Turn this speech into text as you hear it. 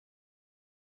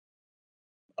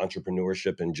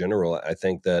entrepreneurship in general. I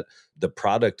think that the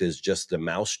product is just the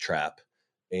mousetrap,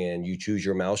 and you choose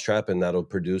your mousetrap, and that'll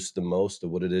produce the most of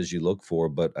what it is you look for.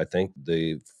 But I think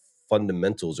the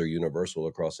fundamentals are universal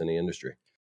across any industry.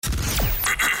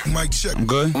 Mic check. I'm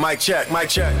good. Mic check. Mic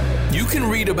check. You can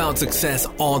read about success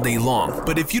all day long,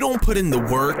 but if you don't put in the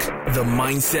work, the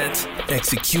mindset,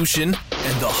 execution,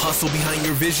 and the hustle behind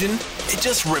your vision, it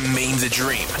just remains a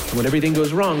dream. When everything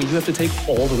goes wrong, you have to take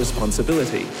all the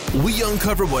responsibility. We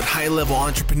uncover what high-level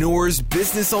entrepreneurs,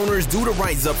 business owners do to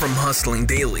rise up from hustling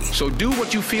daily. So do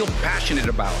what you feel passionate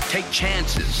about. Take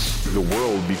chances. The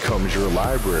world becomes your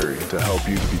library to help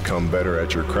you to become better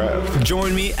at your craft.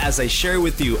 Join me as I share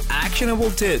with you actionable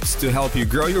tips to help you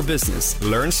grow your business,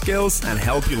 learn skills, and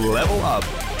help you level up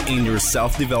in your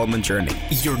self-development journey.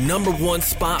 Your number one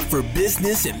spot for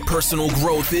business and personal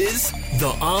growth is the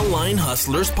Online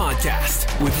Hustlers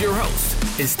Podcast with your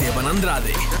host, Esteban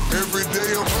Andrade. Every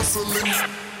day I'm hustling.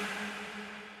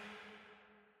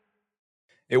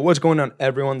 Hey, what's going on,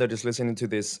 everyone that is listening to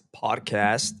this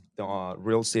podcast, the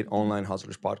Real Estate Online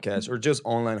Hustlers Podcast, or just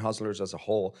Online Hustlers as a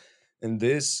whole. In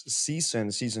this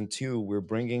season 2, we're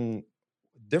bringing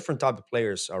different type of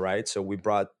players, all right? So we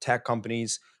brought tech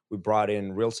companies, we brought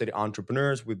in real estate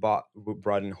entrepreneurs, we brought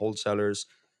in wholesalers,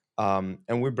 and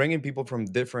we're bringing people from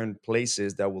different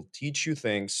places that will teach you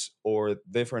things, or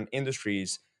different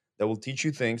industries that will teach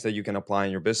you things that you can apply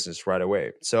in your business right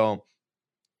away. So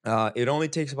it only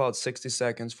takes about 60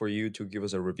 seconds for you to give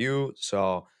us a review.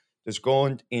 So just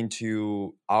go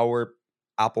into our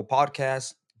Apple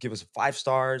Podcast, give us 5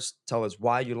 stars, tell us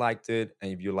why you liked it,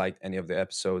 and if you liked any of the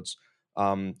episodes.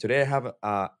 Today I have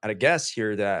a guest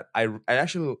here that I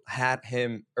actually had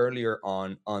him earlier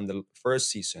on the first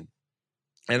season.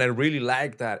 And I really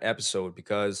liked that episode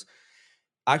because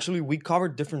actually we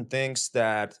covered different things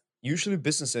that usually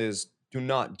businesses do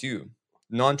not do.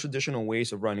 Non-traditional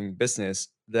ways of running business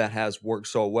that has worked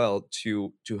so well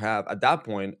to have, at that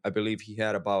point, I believe he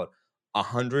had about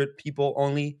 100 people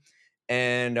only.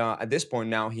 And at this point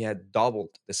now he had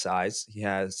doubled the size. He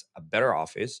has a better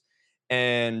office.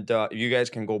 And you guys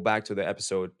can go back to the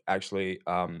episode. Actually,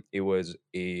 it was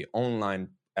a online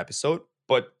episode,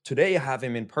 but today I have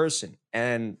him in person,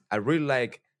 and I really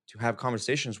like to have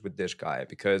conversations with this guy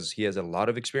because he has a lot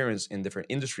of experience in different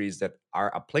industries that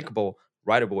are applicable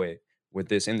right away with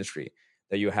this industry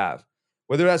that you have.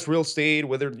 Whether that's real estate,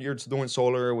 whether you're doing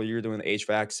solar, whether you're doing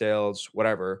HVAC sales,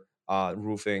 whatever,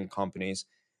 roofing companies.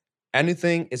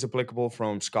 Anything is applicable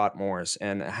from Scott Morse.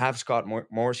 And I have Scott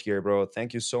Morse here, bro.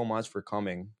 Thank you so much for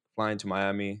coming, flying to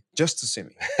Miami just to see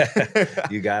me.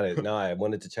 You got it. No, I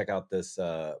wanted to check out this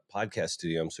podcast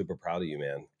studio. I'm super proud of you,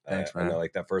 man. Thanks, man. I know,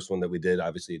 like that first one that we did,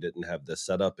 obviously you didn't have the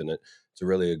setup in it. It's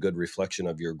really a good reflection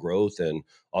of your growth and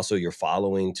also your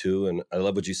following too. And I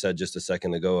love what you said just a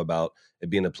second ago about it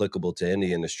being applicable to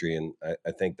any industry. And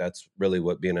I think that's really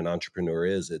what being an entrepreneur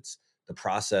is. It's the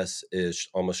process is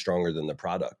almost stronger than the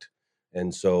product.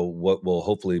 And so what we'll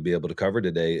hopefully be able to cover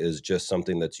today is just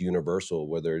something that's universal,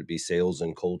 whether it be sales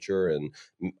and culture and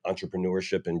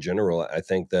entrepreneurship in general. I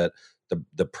think that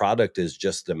the product is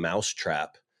just the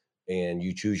mousetrap, and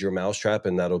you choose your mousetrap,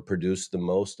 and that'll produce the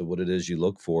most of what it is you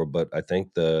look for. But I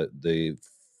think the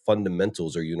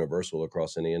fundamentals are universal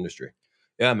across any industry.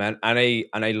 Yeah, man. And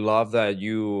I love that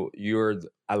you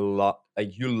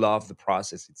love the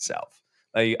process itself.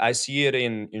 Like I see it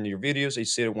in your videos. I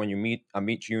see it when I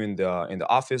meet you in the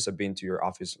office. I've been to your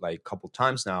office like a couple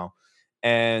times now,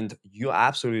 and you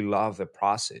absolutely love the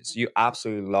process. You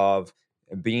absolutely love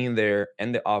being there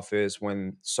in the office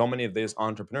when so many of these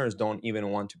entrepreneurs don't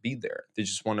even want to be there. They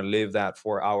just want to live that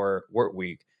 4-hour work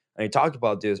week. And I talked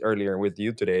about this earlier with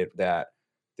you today that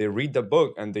they read the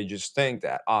book and they just think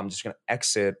that, I'm just going to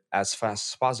exit as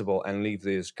fast as possible and leave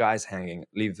these guys hanging,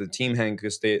 leave the team hanging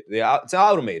because it's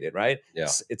automated, right? Yeah.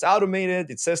 It's automated,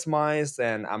 it's systemized,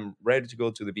 and I'm ready to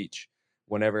go to the beach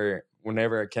whenever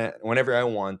I can, whenever I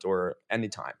want, or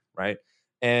anytime, right?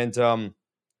 And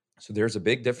so there's a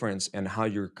big difference in how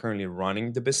you're currently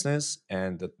running the business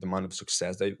and the amount of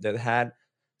success that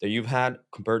you've had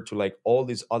compared to like all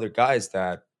these other guys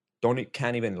that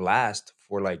can't even last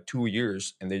for like 2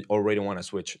 years and they already want to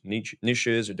switch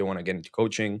niches, or they want to get into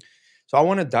coaching. So I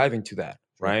want to dive into that,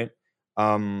 right?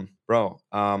 Bro,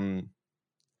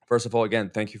 first of all, again,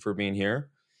 thank you for being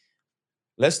here.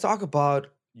 Let's talk about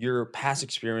your past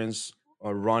experience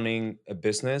running a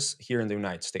business here in the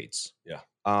United States. Yeah.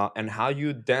 And how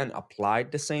you then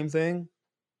applied the same thing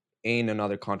in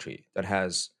another country that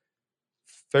has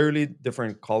fairly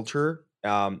different culture.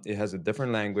 It has a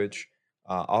different language.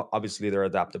 Obviously, they're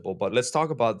adaptable, but let's talk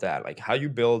about that. Like how you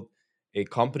build a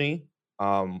company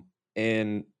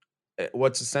in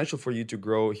what's essential for you to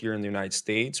grow here in the United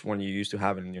States when you used to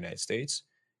have it in the United States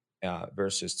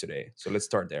versus today? So let's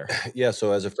start there. Yeah,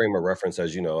 so as a frame of reference,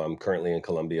 as you know, I'm currently in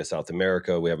Colombia, South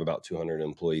America. We have about 200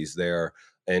 employees there,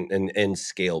 and in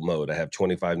scale mode. I have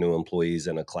 25 new employees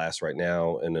in a class right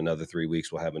now. In another 3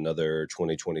 weeks, we'll have another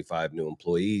 25 new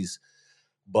employees.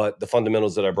 But the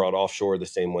fundamentals that I brought offshore, the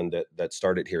same one that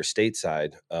started here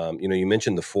stateside. You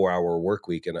mentioned the 4-hour work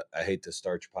week, and I hate to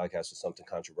start your podcast with something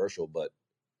controversial, but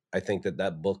I think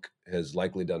that book has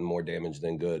likely done more damage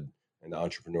than good in the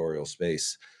entrepreneurial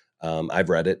space. I've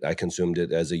read it, I consumed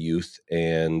it as a youth,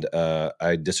 and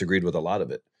I disagreed with a lot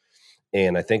of it.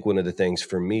 And I think one of the things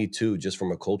for me too, just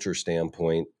from a culture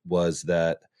standpoint, was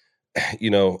that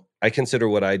I consider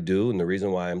what I do, and the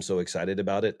reason why I'm so excited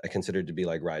about it, I consider it to be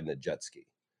like riding a jet ski.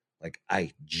 Like, I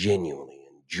genuinely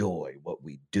enjoy what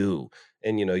we do.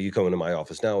 And you come into my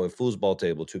office now with foosball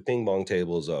table, 2 ping pong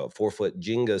tables, a 4-foot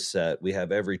Jenga set. We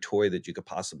have every toy that you could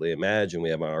possibly imagine. We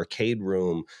have an arcade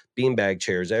room, beanbag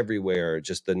chairs everywhere,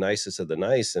 just the nicest of the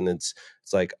nice. And it's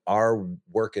like our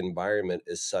work environment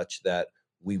is such that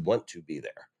we want to be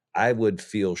there. I would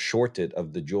feel shorted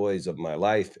of the joys of my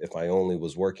life if I only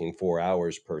was working 4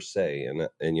 hours per se. And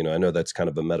I know that's kind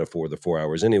of a metaphor, the 4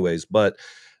 hours anyways, but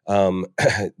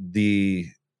the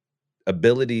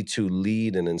ability to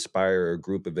lead and inspire a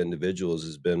group of individuals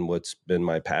has been what's been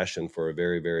my passion for a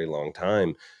very, very long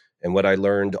time. And what I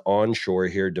learned onshore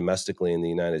here domestically in the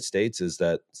United States is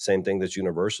that same thing that's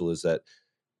universal, is that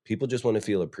people just want to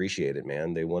feel appreciated,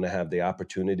 man. They want to have the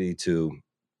opportunity to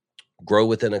grow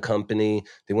within a company.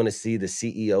 They want to see the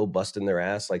CEO busting their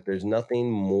ass. Like, there's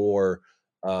nothing more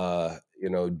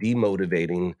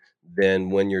demotivating than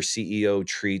when your CEO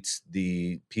treats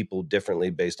the people differently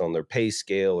based on their pay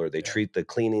scale, or they treat the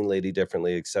cleaning lady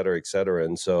differently, et cetera, et cetera.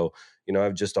 And so,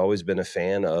 I've just always been a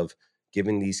fan of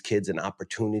giving these kids an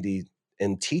opportunity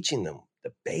and teaching them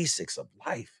the basics of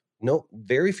life. No,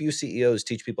 very few CEOs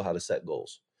teach people how to set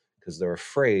goals because they're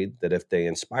afraid that if they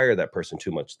inspire that person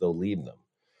too much, they'll leave them.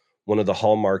 One of the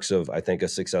hallmarks of, I think, a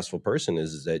successful person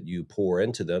is that you pour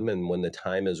into them, and when the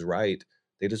time is right,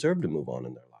 they deserve to move on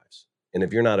in their lives. And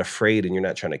if you're not afraid and you're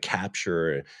not trying to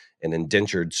capture an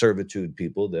indentured servitude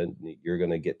people, then you're going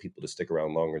to get people to stick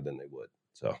around longer than they would.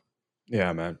 So,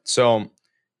 Yeah, man. So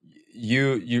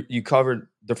you covered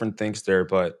different things there,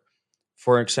 but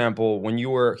for example, when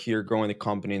you were here growing the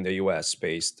company in the US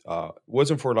based,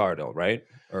 wasn't Fort Lauderdale, right?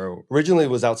 Or originally it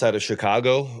was outside of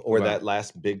Chicago, or okay. that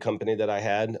last big company that I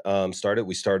had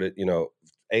we started,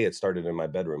 it started in my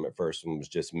bedroom at first, and it was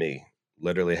just me.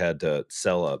 Literally had to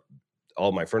sell up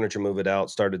all my furniture, move it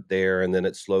out, started there, and then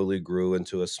it slowly grew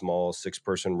into a small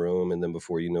 6-person room. And then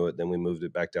before you knew it, then we moved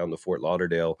it back down to Fort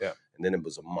Lauderdale. Yeah. And then it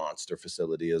was a monster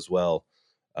facility as well.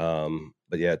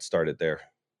 But yeah, it started there.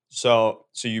 So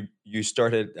you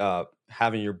started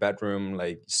having your bedroom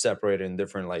like separated in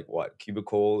different like what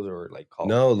cubicles or like called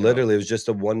No, literally, it was just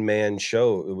a one-man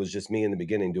show. It was just me in the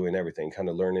beginning doing everything, kind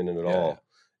of learning it yeah, yeah. all.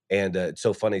 And it's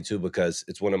so funny too, because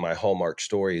it's one of my hallmark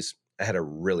stories. I had a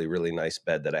really, really nice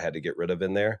bed that I had to get rid of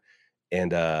in there,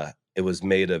 and it was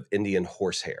made of Indian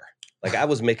horsehair. Like, I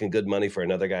was making good money for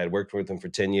another guy. I'd worked with him for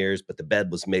 10 years, but the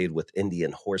bed was made with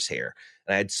Indian horsehair.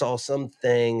 And I had saw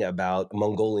something about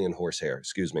Mongolian horsehair,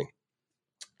 excuse me.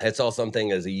 I saw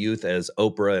something as a youth as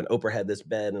Oprah, and Oprah had this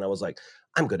bed, and I was like,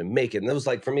 I'm going to make it. And it was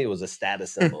like, for me, it was a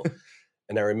status symbol.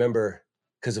 And I remember,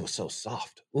 because it was so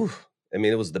soft. Ooh, I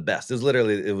mean, it was the best. It was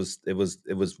literally, it was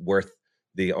worth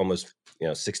the almost,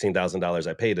 $16,000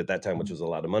 I paid at that time, which was a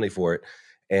lot of money for it.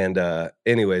 And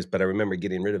anyways, but I remember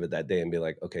getting rid of it that day and be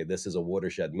like, okay, this is a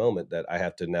watershed moment that I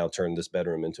have to now turn this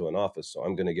bedroom into an office. So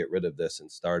I'm going to get rid of this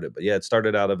and start it. But yeah, it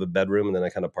started out of a bedroom, and then I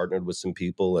kind of partnered with some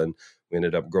people, and we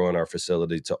ended up growing our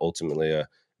facility to ultimately a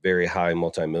very high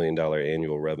multi-million-dollar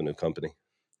annual revenue company.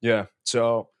 Yeah.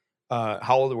 So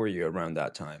how old were you around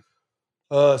that time?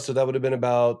 So that would have been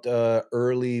about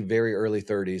very early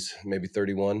 30s, maybe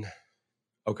 31.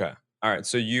 Okay. All right.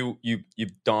 So you've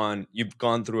gone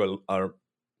through a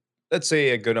let's say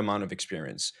a good amount of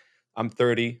experience. I'm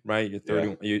 30, right? You're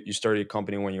 30. Yeah. You started a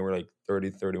company when you were like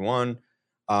 30, 31.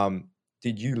 Um,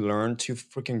 did you learn to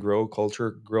freaking grow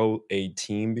culture, grow a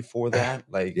team before that?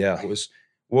 Like, Yeah.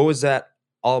 what was that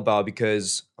all about?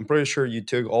 Because I'm pretty sure you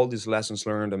took all these lessons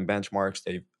learned and benchmarks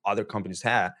that other companies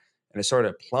had, and I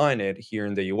started applying it here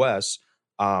in the US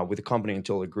with the company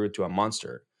until it grew to a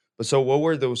monster. But so, what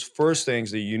were those first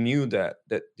things that you knew that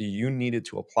you needed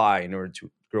to apply in order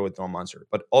to grow it to a monster?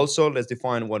 But also, let's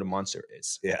define what a monster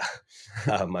is. Yeah.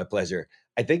 My pleasure.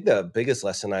 I think the biggest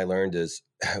lesson I learned is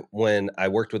when I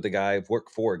worked with a guy, I've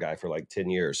worked for a guy for like 10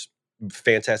 years.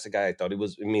 fantastic guy. I thought he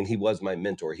was my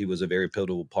mentor. He was a very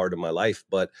pivotal part of my life.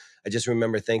 But I just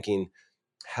remember thinking,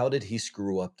 how did he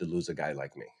screw up to lose a guy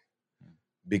like me?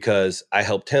 Because I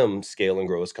helped him scale and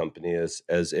grow his company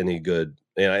as any good.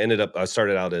 And I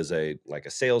started out as a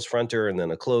sales fronter, and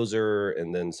then a closer,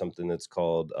 and then something that's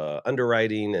called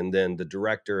underwriting, and then the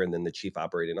director, and then the chief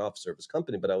operating officer of his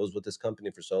company. But I was with this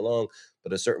company for so long,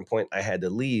 but at a certain point I had to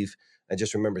leave. I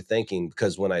just remember thinking,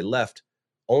 because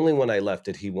only when I left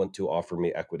did he want to offer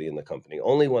me equity in the company.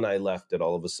 Only when I left did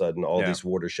all of a sudden all these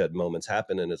watershed moments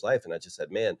happen in his life. And I just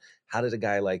said, man, how did a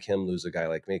guy like him lose a guy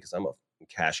like me? Because I'm a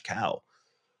cash cow.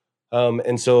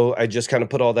 And so I just kind of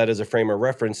put all that as a frame of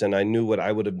reference, and I knew what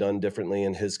I would have done differently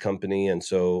in his company. And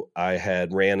so I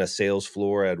had ran a sales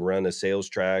floor, I'd run a sales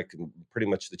track, and pretty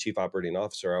much the chief operating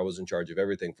officer. I was in charge of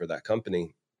everything for that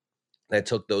company. And I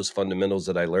took those fundamentals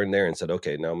that I learned there and said,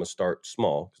 okay, now I'm going to start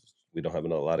small. We don't have a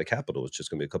lot of capital. It's just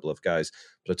going to be a couple of guys.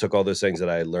 But I took all those things that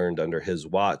I learned under his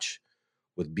watch,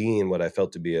 with being what I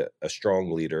felt to be a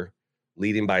strong leader,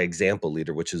 leading by example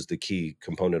leader, which is the key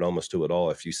component almost to it all,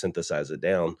 if you synthesize it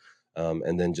down.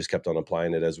 And then just kept on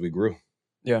applying it as we grew.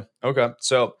 Yeah. Okay.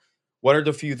 So, what are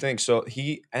the few things? So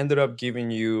he ended up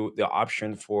giving you the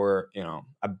option for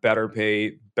a better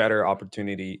pay, better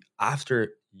opportunity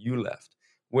after you left,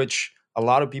 which a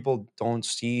lot of people don't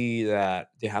see,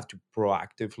 that they have to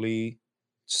proactively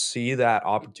see that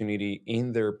opportunity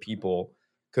in their people.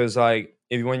 Because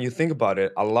if when you think about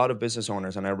it, a lot of business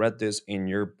owners, and I read this in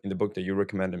the book that you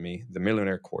recommended me, the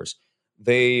Millionaire Course,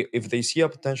 if they see a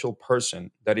potential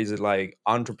person that is like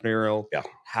entrepreneurial, Yeah.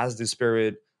 has the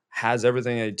spirit, has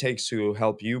everything that it takes to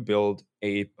help you build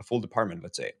a full department,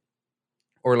 let's say,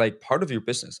 or like part of your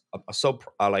business, a sub,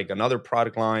 like another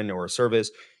product line or a service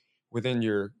within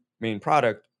your main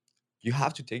product, you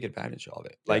have to take advantage of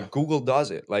it. Yeah. Like Google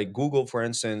does it. Like Google, for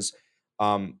instance,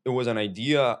 it was an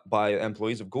idea by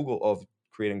employees of Google of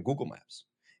creating Google Maps,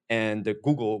 and the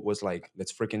Google was like,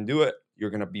 "Let's freaking do it. You're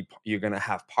gonna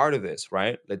have part of this,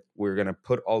 right? That we're gonna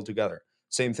put all together."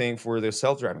 Same thing for the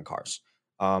self-driving cars.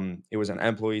 It was an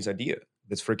employee's idea.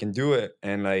 Let's freaking do it,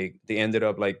 and like they ended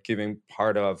up like giving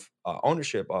part of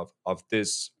ownership of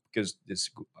this, because this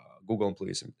Google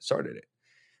employees started it.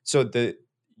 So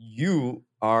you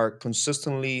are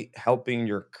consistently helping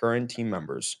your current team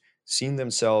members seeing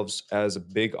themselves as a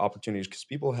big opportunities, because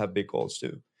people have big goals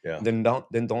too. Yeah.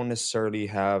 Don't necessarily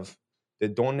have they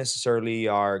don't necessarily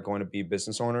are going to be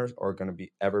business owners, or going to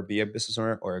be ever be a business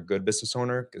owner or a good business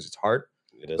owner, because it's hard.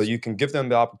 It is. But you can give them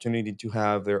the opportunity to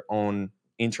have their own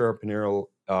entrepreneurial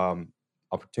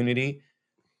opportunity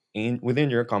within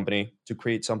your company to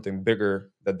create something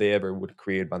bigger that they ever would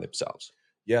create by themselves.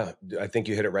 Yeah, I think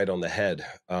you hit it right on the head.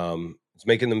 It's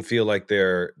making them feel like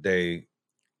they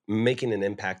making an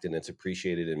impact, and it's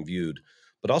appreciated and viewed.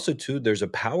 But also too, there's a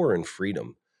power in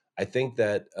freedom. I think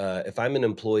that if I'm an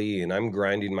employee and I'm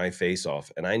grinding my face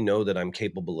off, and I know that I'm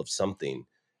capable of something,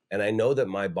 and I know that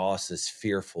my boss is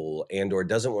fearful and or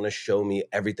doesn't want to show me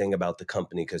everything about the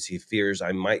company because he fears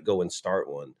I might go and start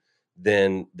one,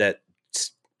 then that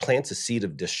plants a seed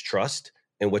of distrust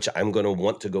in which I'm going to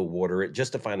want to go water it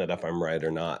just to find out if I'm right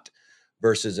or not.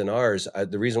 Versus in ours,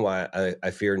 the reason why I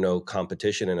fear no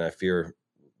competition, and I fear,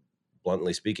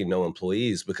 bluntly speaking, no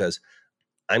employees, because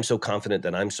I'm so confident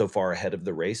that I'm so far ahead of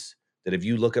the race that if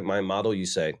you look at my model, you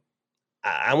say,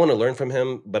 I want to learn from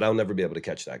him, but I'll never be able to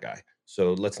catch that guy.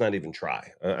 So let's not even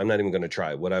try. I'm not even going to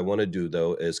try. What I want to do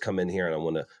though is come in here and I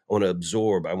want to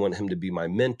absorb. I want him to be my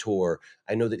mentor.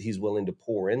 I know that he's willing to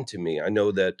pour into me. I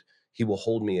know that he will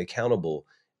hold me accountable.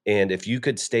 And if you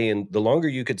could the longer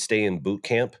you could stay in boot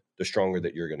camp, the stronger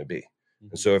that you're going to be.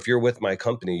 And so if you're with my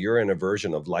company, you're in a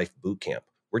version of life boot camp.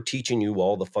 We're teaching you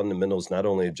all the fundamentals, not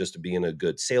only just to being a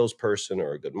good salesperson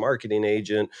or a good marketing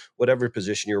agent, whatever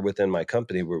position you're within my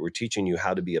company, where we're teaching you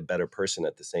how to be a better person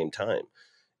at the same time.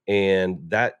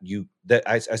 And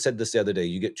I said this the other day,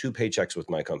 you get two paychecks with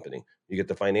my company. You get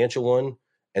the financial one,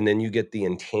 and then you get the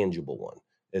intangible one.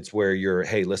 It's where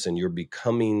hey, listen, you're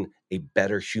becoming a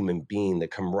better human being, the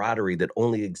camaraderie that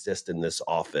only exists in this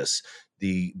office,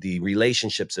 the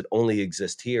relationships that only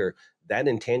exist here. That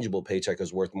intangible paycheck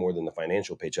is worth more than the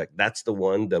financial paycheck. That's the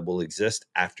one that will exist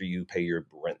after you pay your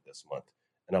rent this month.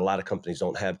 And a lot of companies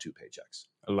don't have two paychecks.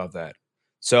 I love that.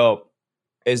 So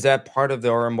is that part of the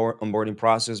onboarding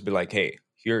process? Be like, hey,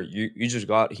 here, you just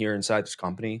got here inside this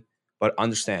company, but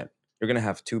understand you're going to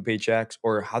have two paychecks,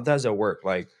 or how does that work?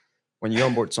 Like when you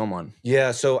onboard someone?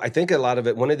 Yeah. So I think a lot of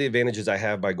it, one of the advantages I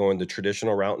have by going the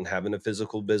traditional route and having a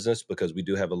physical business, because we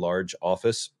do have a large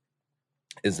office,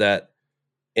 is that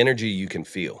energy you can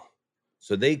feel.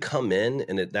 So they come in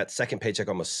and that second paycheck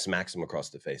almost smacks them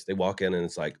across the face. They walk in and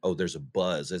it's like, oh, there's a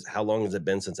buzz. How long has it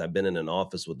been since I've been in an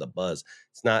office with a buzz?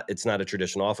 It's not a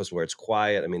traditional office where it's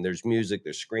quiet. I mean, there's music,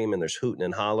 there's screaming, there's hooting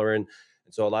and hollering.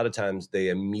 And so a lot of times they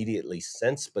immediately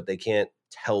sense, but they can't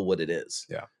tell what it is.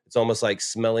 Yeah. It's almost like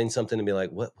smelling something and be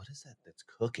like, what is that that's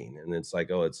cooking? And it's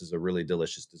like, oh, it's just a really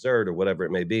delicious dessert or whatever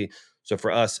it may be. So for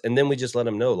us, and then we just let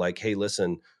them know, like, hey,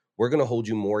 listen, we're going to hold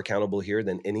you more accountable here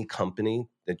than any company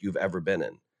that you've ever been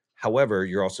in. However,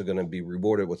 you're also going to be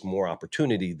rewarded with more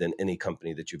opportunity than any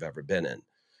company that you've ever been in.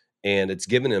 And it's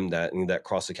given them that and that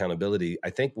cross accountability.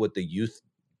 I think what the youth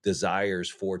desires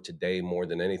for today more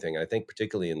than anything, I think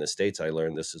particularly in the States, I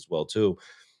learned this as well too,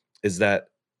 is that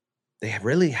they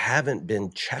really haven't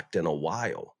been checked in a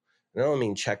while. And I don't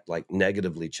mean checked like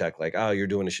negatively checked, like, oh, you're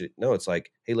doing a shit. No, it's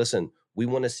like, hey, listen, we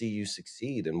want to see you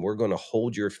succeed and we're going to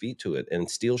hold your feet to it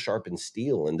and steel sharpens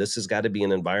steel. And this has got to be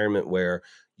an environment where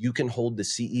you can hold the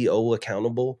CEO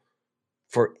accountable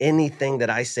for anything that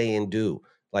I say and do.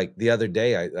 Like the other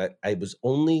day, I was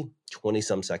only 20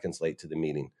 some seconds late to the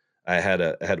meeting. I had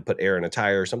to put air in a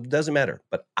tire or something. Doesn't matter.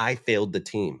 But I failed the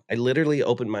team. I literally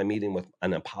opened my meeting with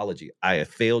an apology. I have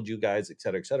failed you guys, et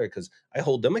cetera, because I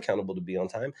hold them accountable to be on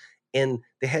time. And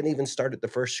they hadn't even started the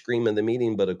first scream of the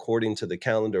meeting, but according to the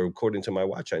calendar, according to my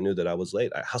watch, I knew that I was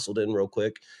late. I hustled in real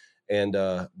quick. And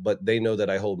but they know that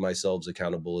I hold myself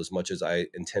accountable as much as I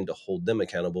intend to hold them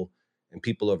accountable. And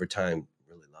people over time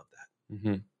really love that.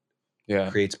 Mm-hmm. Yeah.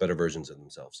 Creates better versions of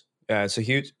themselves. Yeah, it's a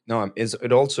huge no.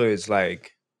 It also is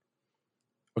like,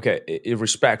 okay, it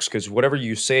respects, because whatever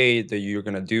you say that you're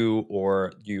gonna do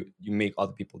or you make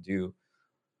other people do,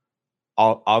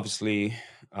 obviously,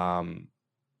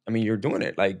 I mean, you're doing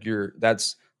it. Like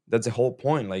that's the whole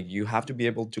point. Like you have to be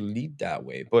able to lead that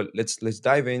way. But let's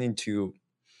dive into.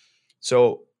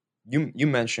 So you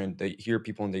mentioned that here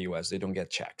people in the U.S. they don't get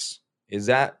checks.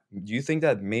 Do you think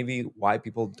that maybe why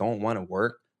people don't want to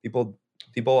work?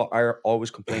 People are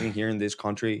always complaining here in this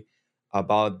country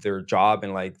about their job,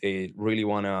 and like they really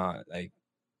want to like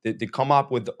they come up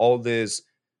with all this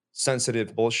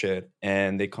sensitive bullshit,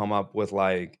 and they come up with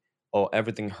like, oh,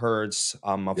 everything hurts,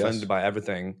 I'm offended Yes. by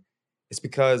everything. It's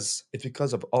because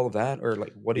of all of that, or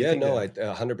like what do you Yeah, think no, that?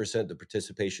 I 100% the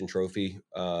participation trophy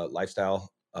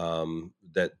lifestyle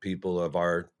that people of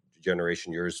our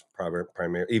generation, yours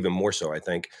primary, even more so, I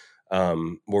think,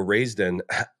 were raised in.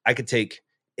 I could take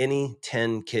any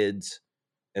 10 kids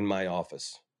in my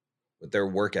office with their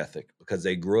work ethic because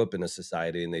they grew up in a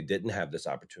society and they didn't have this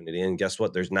opportunity. And guess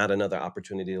what? There's not another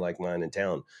opportunity like mine in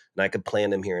town. And I could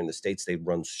plant them here in the States. They'd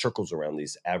run circles around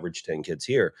these average 10 kids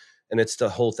here. And it's the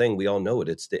whole thing. We all know it.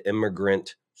 It's the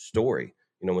immigrant story.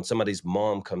 You know, when somebody's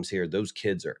mom comes here, those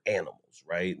kids are animals,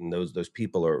 right? And those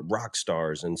people are rock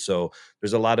stars. And so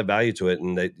there's a lot of value to it.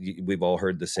 And we've all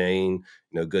heard the saying,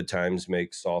 you know, good times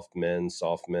make soft men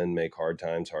make hard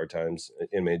times, hard times.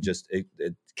 I mean,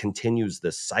 it continues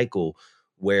this cycle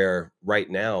where right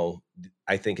now,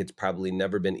 I think it's probably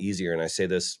never been easier. And I say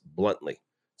this bluntly,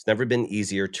 it's never been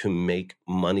easier to make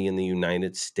money in the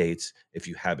United States if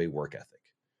you have a work ethic.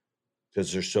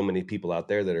 Because there's so many people out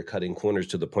there that are cutting corners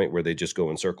to the point where they just go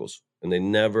in circles and they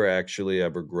never actually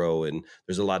ever grow. And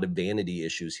there's a lot of vanity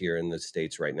issues here in the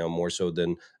States right now, more so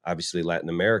than obviously Latin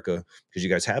America, because you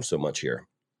guys have so much here.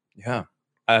 Yeah.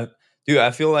 Dude,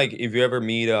 I feel like if you ever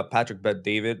meet Patrick Bet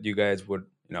David, you guys would,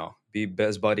 be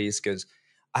best buddies, because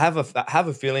I have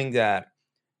a feeling that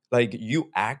like you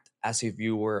act as if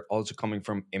you were also coming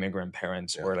from immigrant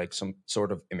parents Yeah. or like some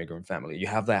sort of immigrant family. You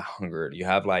have that hunger. You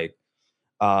have like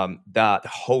that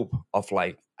hope of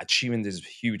like achieving this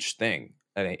huge thing,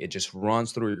 and it just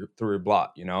runs through your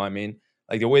blood. You know what I mean?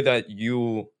 Like the way that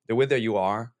you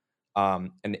are,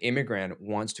 an immigrant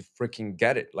wants to freaking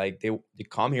get it. Like they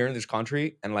come here in this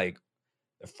country, and like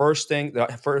the first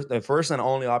and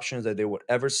only options that they would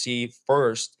ever see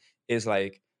first is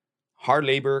like hard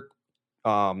labor,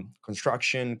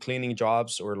 construction, cleaning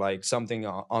jobs, or like something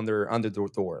under the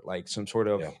door, like some sort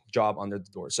of Yeah. job under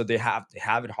the door. So they have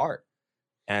it hard,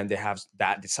 and they have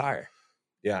that desire.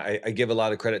 Yeah, I give a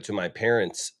lot of credit to my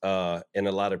parents and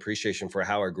a lot of appreciation for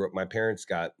how I grew up. My parents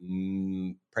got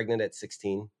pregnant at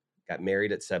 16, got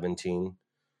married at 17,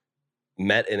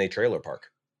 met in a trailer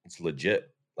park. It's legit.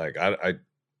 Like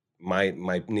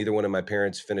my neither one of my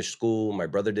parents finished school. My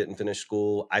brother didn't finish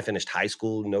school. I finished high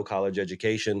school, no college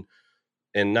education.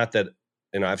 And not that,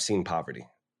 I've seen poverty.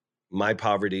 My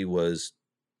poverty was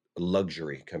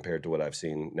luxury compared to what I've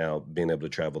seen now being able to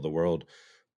travel the world.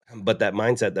 But that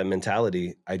mindset, that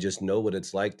mentality, I just know what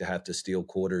it's like to have to steal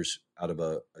quarters out of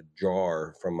a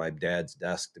jar from my dad's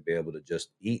desk to be able to just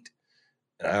eat.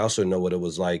 And I also know what it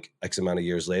was like X amount of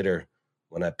years later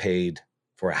when I paid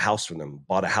for a house for them,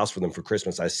 bought a house for them for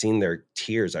Christmas. I've seen their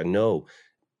tears. I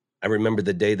remember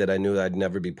the day that I knew I'd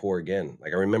never be poor again.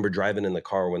 Like I remember driving in the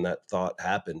car when that thought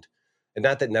happened. And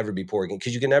not that never be poor again,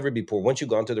 because you can never be poor. Once you've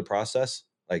gone through the process,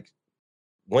 like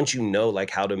once you know like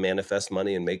how to manifest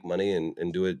money and make money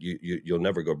and do it, you'll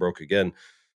never go broke again.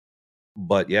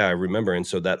 But yeah, I remember. And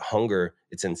so that hunger,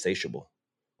 it's insatiable.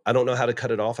 I don't know how to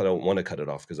cut it off. I don't want to cut it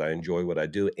off because I enjoy what I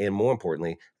do. And more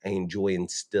importantly, I enjoy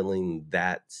instilling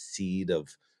that seed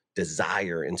of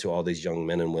desire into all these young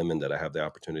men and women that I have the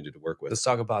opportunity to work with. Let's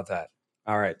talk about that.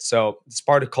 All right. So it's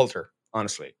part of culture,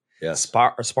 honestly. Yes.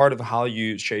 It's part of how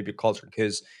you shape your culture.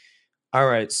 Because, all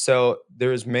right, so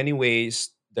there's many ways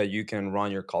that you can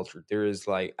run your culture. There is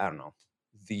like, I don't know,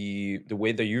 the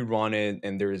way that you run it,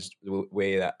 and there is the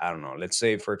way that, I don't know, let's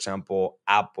say, for example,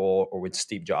 Apple or with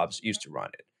Steve Jobs used to run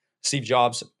it. Steve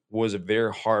Jobs was a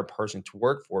very hard person to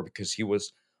work for because he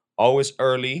was always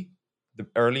early, the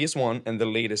earliest one, and the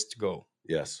latest to go.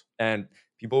 Yes. And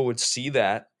people would see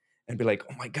that and be like,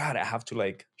 oh my God, I have to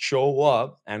like show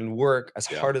up and work as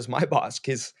hard as my boss.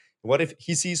 Because what if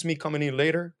he sees me coming in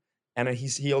later, and then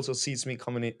he also sees me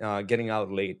coming in, getting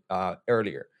out late,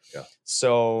 earlier. Yeah.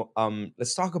 So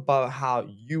let's talk about how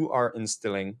you are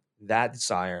instilling that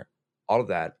desire, all of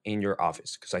that in your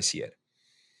office, because I see it.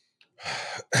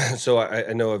 So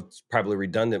I know it's probably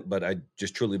redundant, but I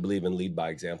just truly believe in lead by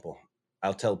example.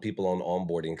 I'll tell people on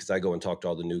onboarding, because I go and talk to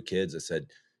all the new kids. I said,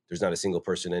 there's not a single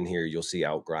person in here you'll see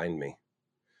outgrind me.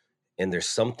 And there's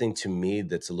something to me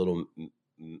that's a little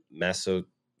maso,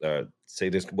 say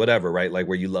this, whatever, right? Like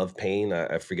where you love pain.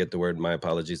 I forget the word. My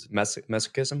apologies.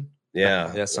 Masochism?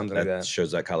 Yeah. Yeah, something like that.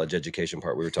 Shows that college education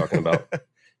part we were talking about.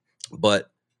 But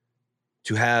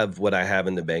to have what I have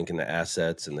in the bank and the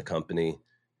assets and the company,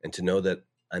 and to know that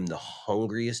I'm the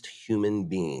hungriest human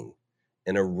being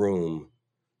in a room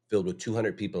filled with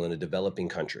 200 people in a developing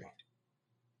country,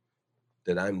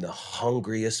 that I'm the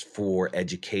hungriest for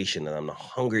education, and I'm the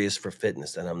hungriest for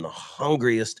fitness, and I'm the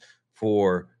hungriest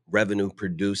for revenue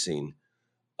producing.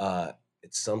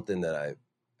 It's something that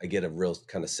I get a real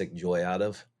kind of sick joy out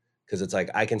of, because it's like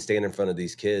I can stand in front of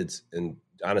these kids and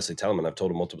honestly tell them, and I've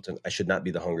told them multiple times, I should not be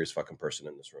the hungriest fucking person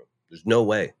in this room. There's no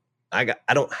way. I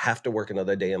don't have to work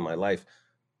another day in my life,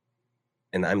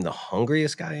 and I'm the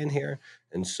hungriest guy in here.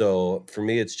 And so for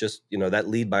me, it's just, that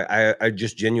lead by, I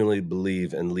just genuinely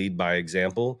believe in lead by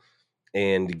example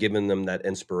and giving them that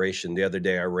inspiration. The other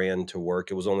day I ran to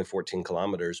work. It was only 14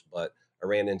 kilometers, but I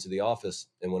ran into the office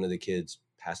and one of the kids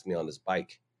passed me on his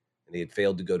bike, and he had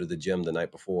failed to go to the gym the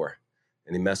night before.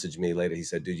 And he messaged me later. He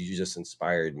said, dude, you just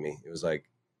inspired me. It was like,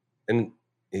 and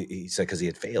he said, because he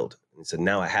had failed. And he said,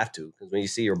 now I have to. Because when you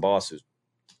see your boss who's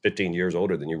 15 years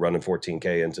older than you running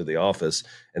 14K into the office,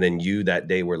 and then you that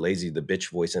day were lazy, the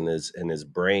bitch voice in his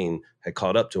brain had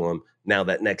caught up to him. Now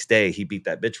that next day he beat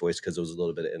that bitch voice because it was a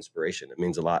little bit of inspiration. It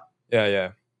means a lot.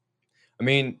 Yeah. I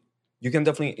mean, you can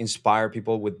definitely inspire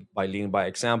people by leading by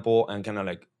example, and kind of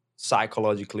like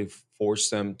psychologically force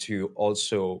them to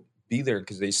also be there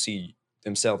because they see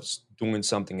themselves doing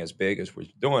something as big as what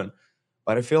you're doing.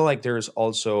 But I feel like there's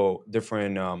also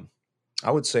different,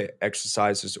 I would say,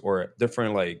 exercises or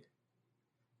different like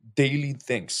daily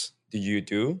things that you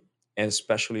do, and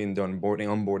especially in the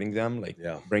onboarding them, like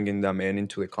bringing them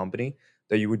into the company,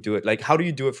 that you would do it. Like, how do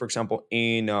you do it, for example,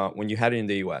 in when you had it in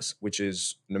the US, which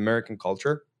is an American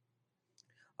culture?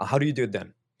 How do you do it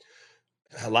then?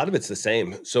 A lot of it's the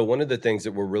same. So one of the things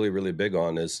that we're really, really big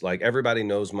on is like everybody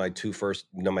knows my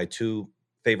my two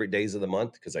favorite days of the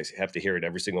month, because I have to hear it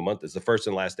every single month, is the first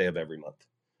and last day of every month.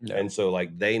 Yeah. And so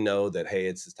like they know that, hey,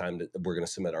 it's this time that we're going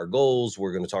to submit our goals.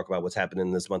 We're going to talk about what's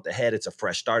happening this month ahead. It's a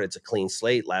fresh start. It's a clean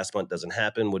slate. Last month doesn't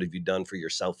happen. What have you done for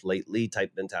yourself lately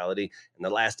type mentality. And the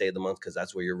last day of the month, because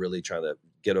that's where you're really trying to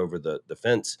get over the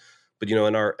fence. But,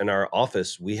 in our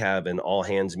office, we have an all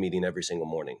hands meeting every single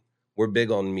morning. We're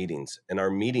big on meetings, and our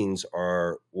meetings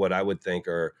are what I would think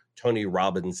are Tony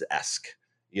Robbins-esque.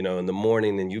 In the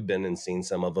morning, and you've been and seen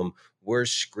some of them, we're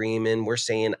screaming, we're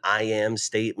saying I am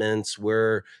statements,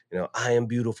 we're, I am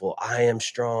beautiful, I am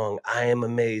strong, I am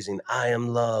amazing, I am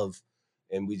love.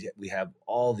 And we have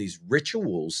all these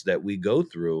rituals that we go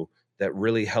through that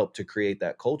really help to create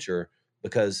that culture,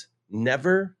 because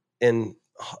never in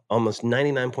almost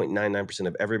 99.99%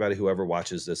 of everybody who ever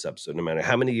watches this episode, no matter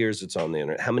how many years it's on the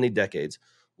internet, how many decades,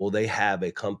 will they have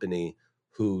a company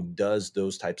who does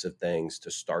those types of things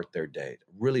to start their day.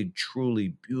 Really,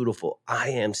 truly beautiful I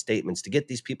am statements to get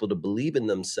these people to believe in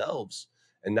themselves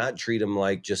and not treat them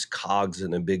like just cogs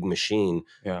in a big machine.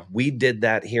 Yeah. We did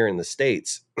that here in the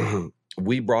States.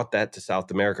 We brought that to South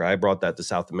America. I brought that to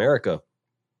South America.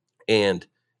 And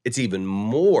it's even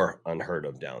more unheard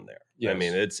of down there. I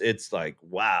mean, Yes. it's like,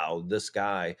 wow, this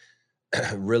guy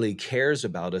really cares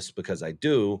about us because I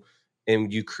do.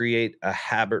 And you create a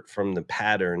habit from the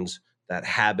patterns. That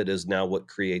habit is now what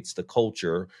creates the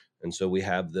culture. And so we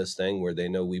have this thing where they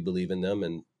know we believe in them.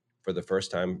 And for the first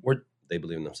time, Where they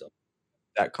believe in themselves.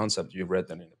 that concept, you read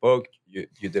that in the book, you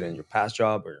did it in your past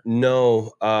job, or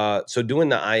No. So doing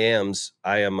the I am,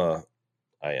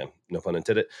 no pun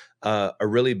intended, a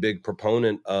really big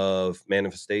proponent of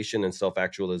manifestation and self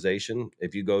actualization.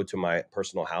 If you go to my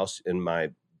personal house, in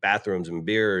my bathrooms and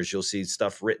mirrors, you'll see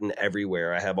stuff written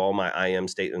everywhere. I have all my I am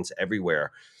statements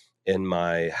everywhere in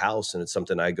my house, and it's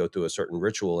something I go through a certain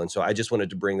ritual. And so I just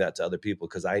wanted to bring that to other people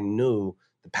because I knew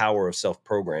the power of self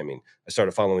programming. I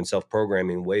started following self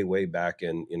programming way back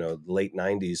in the late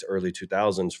 '90s, early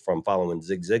 2000s from following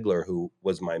Zig Ziglar, who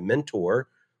was my mentor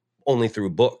only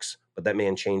through books, but that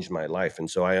man changed my life. And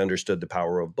so I understood the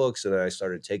power of books, and I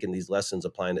started taking these lessons,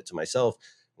 applying it to myself.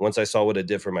 Once I saw what it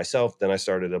did for myself, then I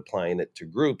started applying it to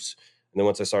groups. And then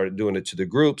once I started doing it to the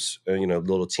groups,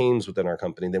 little teams within our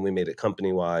company, then we made it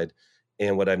company wide.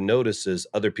 And what I've noticed is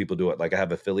other people do it. Like I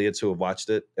have affiliates who have watched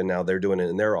it and now they're doing it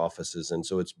in their offices. And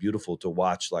so it's beautiful to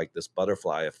watch like this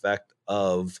butterfly effect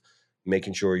of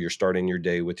making sure you're starting your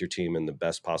day with your team in the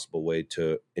best possible way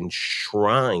to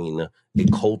enshrine a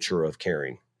culture of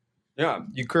caring. yeah,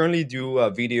 you currently do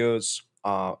videos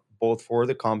both for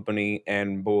the company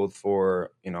and both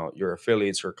for your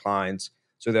affiliates or clients,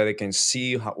 so that they can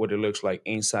see what it looks like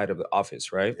inside of the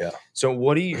office, right? Yeah. So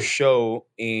what do you show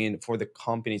in for the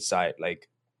company side, like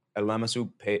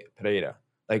Elamasu Pereira?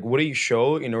 Like, what do you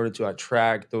show in order to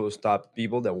attract those top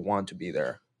people that want to be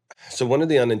there? So one of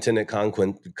the unintended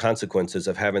consequences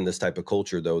of having this type of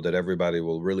culture, though, that everybody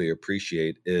will really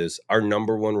appreciate is our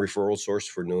number one referral source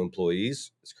for new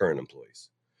employees is current employees.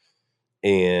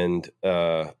 And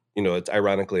it's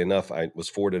ironically enough, I was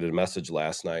forwarded a message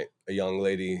last night. A young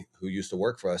lady who used to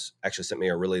work for us actually sent me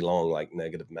a really long, like,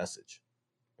 negative message.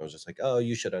 I was just like, "Oh,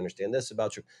 you should understand this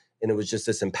about you," and it was just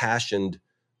this impassioned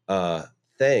uh,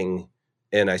 thing.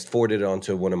 And I forwarded it on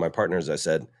to one of my partners. I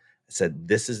said,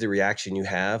 "This is the reaction you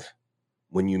have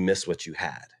when you miss what you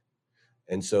had."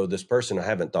 And so this person I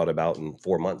haven't thought about in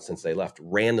 4 months since they left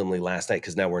randomly last night,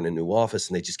 because now we're in a new office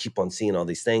and they just keep on seeing all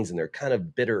these things and they're kind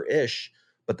of bitter-ish,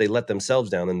 but they let themselves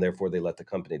down and therefore they let the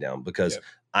company down. Because Yep.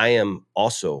 I am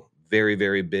also very,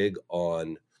 very big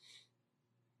on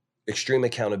extreme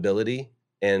accountability.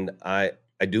 And I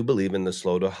do believe in the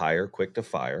slow to hire, quick to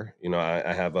fire.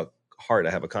 I have a heart,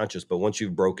 I have a conscience, but once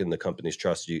you've broken the company's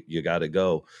trust, you got to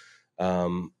go.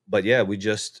 But yeah,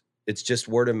 it's just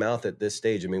word of mouth at this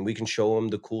stage. I mean, we can show them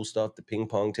the cool stuff, the ping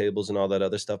pong tables and all that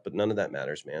other stuff, but none of that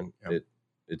matters, man. Yep.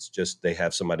 It's just they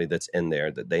have somebody that's in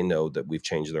there that they know that we've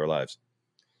changed their lives.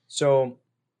 So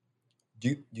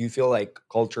do you feel like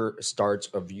culture starts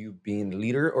of you being the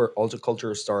leader, or also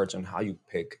culture starts on how you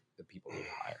pick the people you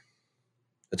hire?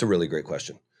 That's a really great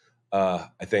question. I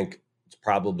think it's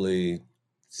probably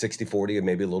 60-40, and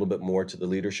maybe a little bit more to the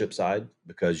leadership side,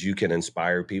 because you can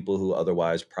inspire people who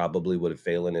otherwise probably would have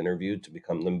failed an interview to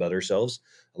become them better selves.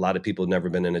 A lot of people have never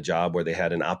been in a job where they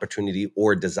had an opportunity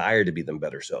or desire to be them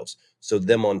better selves. So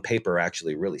them on paper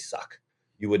actually really suck.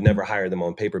 You would never hire them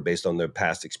on paper based on their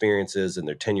past experiences and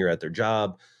their tenure at their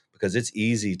job, because it's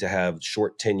easy to have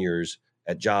short tenures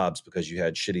at jobs because you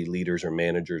had shitty leaders or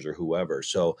managers or whoever.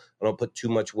 So I don't put too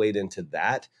much weight into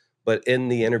that. But in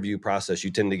the interview process,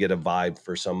 you tend to get a vibe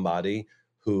for somebody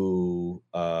who's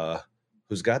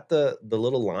got the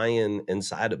little lion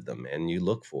inside of them, and you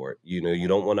look for it. You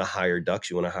don't want to hire ducks,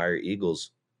 you want to hire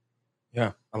eagles.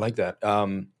 Yeah, I like that.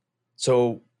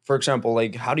 So, for example,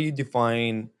 like, how do you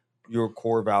define your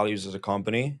core values as a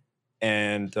company,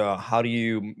 and how do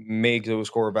you make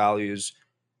those core values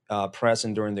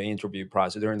present during the interview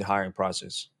process, during the hiring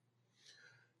process?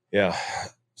 Yeah.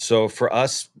 So for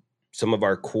us, some of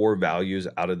our core values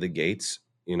out of the gates,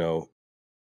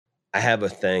 I have a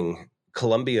thing,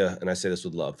 Colombia, and I say this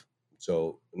with love.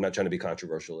 So I'm not trying to be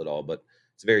controversial at all, but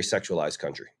it's a very sexualized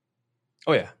country.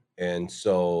 Oh yeah, And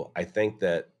so I think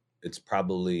that it's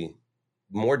probably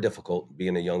more difficult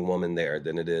being a young woman there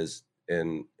than it is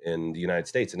in the United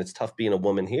States. And it's tough being a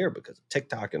woman here because of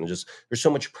TikTok, and just there's so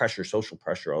much pressure, social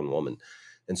pressure on women.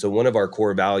 And so one of our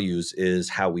core values is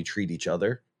how we treat each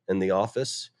other in the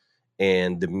office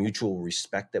and the mutual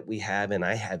respect that we have. And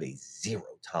I have a zero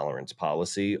tolerance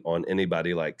policy on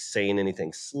anybody like saying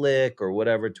anything slick or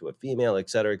whatever to a female, et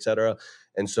cetera, et cetera.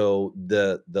 And so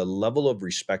the level of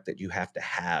respect that you have to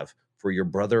have for your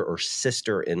brother or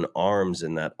sister in arms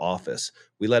in that office,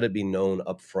 we let it be known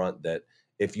up front that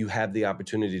if you have the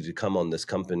opportunity to come on this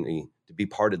company, to be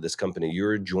part of this company,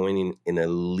 you're joining an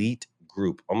elite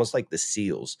group, almost like the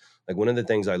SEALs. Like one of the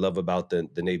things I love about the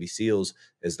Navy SEALs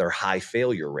is their high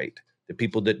failure rate, the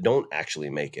people that don't actually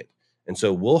make it. And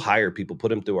so we'll hire people, put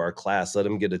them through our class, let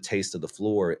them get a taste of the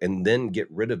floor, and then get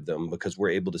rid of them because we're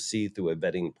able to see through a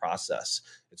vetting process.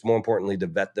 It's more importantly to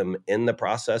vet them in the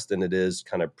process than it is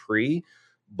kind of pre,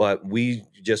 but we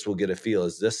just will get a feel.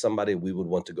 Is this somebody we would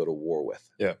want to go to war with?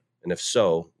 Yeah. And if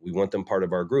so, we want them part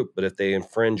of our group. But if they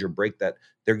infringe or break that,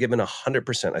 they're given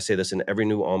 100%. I say this in every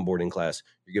new onboarding class.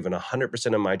 You're given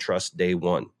 100% of my trust day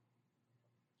one.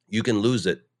 You can lose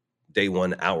it day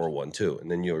one, hour one too, and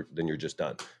then you're just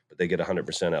done. But they get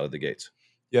 100% out of the gates.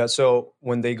 Yeah. So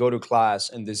when they go to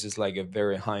class, and this is like a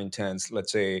very high intense,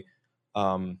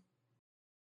 um,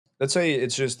 let's say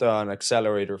it's just an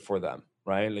accelerator for them,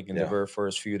 right? Like in the Yeah. very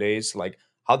first few days, like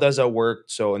how does that work?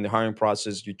 So in the hiring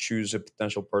process, you choose a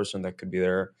potential person that could be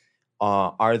there.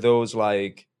 Are those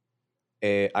like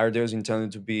are those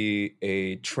intended to be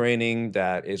a training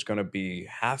that is going to be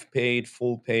half paid,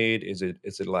 full paid? Is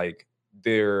it like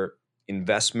their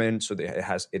investment so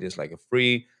that it is like a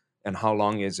free? And how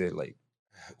long is it like?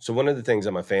 So one of the things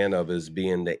I'm a fan of is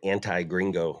being the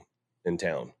anti-gringo in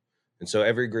town. And so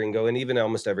every gringo and even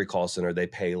almost every call center, they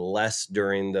pay less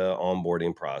during the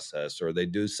onboarding process or they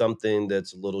do something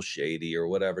that's a little shady or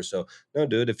whatever. So no,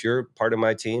 dude, if you're part of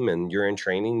my team and you're in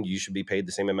training, you should be paid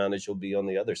the same amount as you'll be on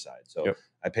the other side. So Yep.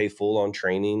 I pay full on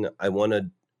training. I want to,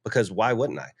 because why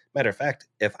wouldn't I? Matter of fact,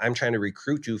 if I'm trying to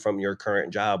recruit you from your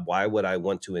current job, why would I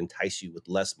want to entice you with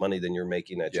less money than you're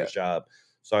making at your Yeah. job?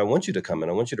 So I want you to come in.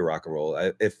 I want you to rock and roll.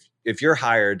 If you're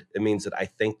hired, it means that I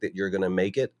think that you're going to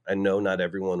make it. I know not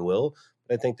everyone will,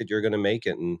 but I think that you're going to make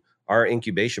it. And our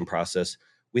incubation process,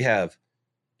 we have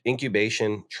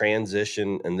incubation,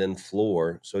 transition, and then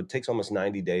floor. So it takes almost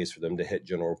 90 days for them to hit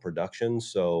general production.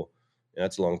 So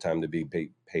that's a long time to be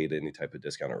paid any type of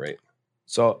discounted rate.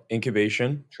 So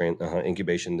incubation.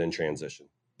 Incubation, then transition.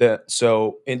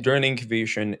 During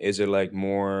incubation, is it like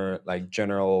more like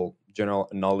general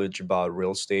knowledge about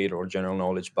real estate or general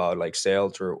knowledge about like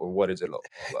sales or what is it about?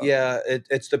 Yeah,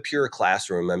 it's the pure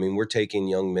classroom. I mean, we're taking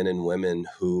young men and women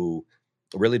who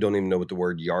really don't even know what the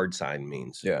word yard sign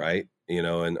means, Yeah. right?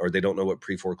 And or they don't know what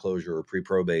pre-foreclosure or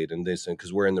pre-probate and this, and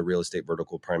because we're in the real estate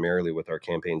vertical primarily with our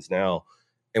campaigns now,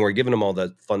 and we're giving them all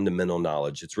that fundamental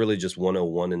knowledge. It's really just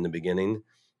 101 in the beginning.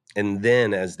 And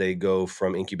then as they go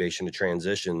from incubation to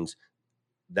transitions,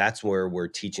 that's where we're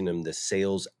teaching them the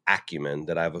sales acumen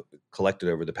that I've collected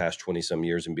over the past 20 some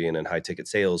years and being in high ticket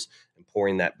sales and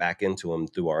pouring that back into them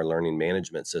through our learning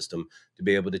management system to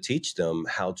be able to teach them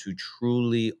how to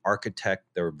truly architect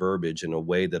their verbiage in a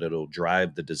way that it'll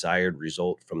drive the desired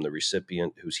result from the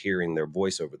recipient who's hearing their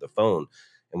voice over the phone.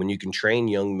 And when you can train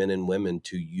young men and women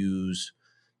to use,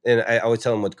 and I always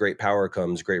tell them with great power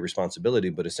comes great responsibility,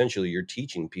 but essentially you're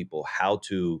teaching people how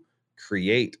to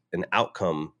create an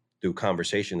outcome through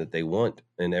conversation that they want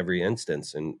in every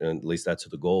instance. And at least that's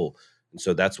the goal. And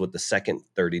so that's what the second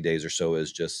 30 days or so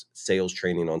is, just sales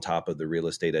training on top of the real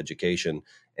estate education.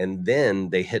 And then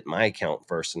they hit my account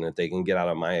first. And if they can get out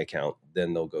of my account,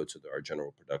 then they'll go to our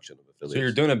general production of affiliates. So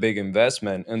you're doing a big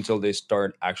investment until they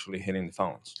start actually hitting the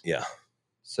phones. Yeah.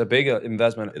 It's a big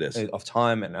investment It is. of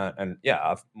time and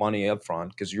of money up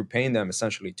front because you're paying them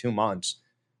essentially 2 months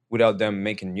without them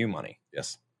making you money.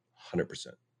 Yes. 100%.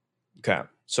 Okay.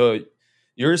 So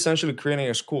you're essentially creating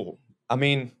a school. I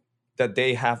mean, that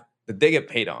they get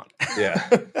paid on. Yeah.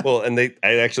 Well, and I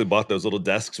actually bought those little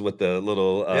desks with the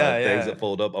little things that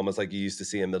fold up, almost like you used to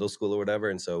see in middle school or whatever.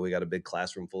 And so we got a big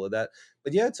classroom full of that.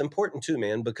 But yeah, it's important too,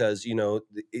 man, because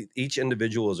each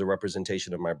individual is a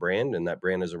representation of my brand, and that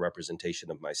brand is a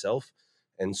representation of myself.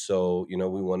 And so we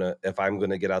want to, if I'm going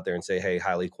to get out there and say, hey,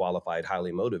 highly qualified,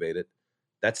 highly motivated,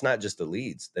 that's not just the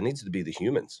leads. That needs to be the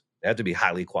humans. They have to be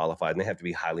highly qualified and they have to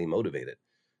be highly motivated.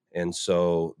 And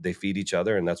so they feed each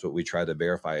other, and that's what we try to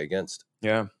verify against.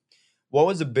 Yeah. What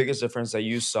was the biggest difference that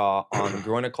you saw on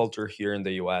growing a culture here in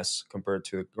the US compared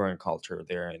to growing a culture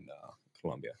there in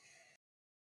Colombia?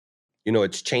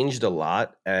 It's changed a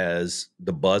lot as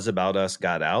the buzz about us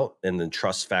got out and the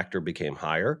trust factor became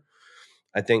higher.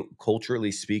 I think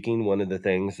culturally speaking, one of the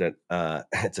things that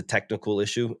it's a technical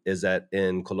issue is that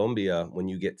in Colombia, when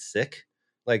you get sick,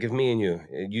 like if me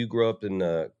and you grew up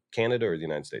in Canada or the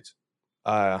United States?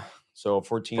 So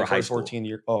 14 For high school. 14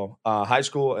 years. High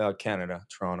school, Canada,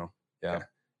 Toronto. Yeah. Okay.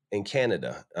 In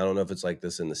Canada, I don't know if it's like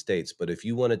this in the States, but if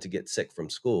you wanted to get sick from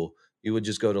school, you would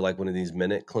just go to like one of these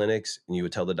minute clinics and you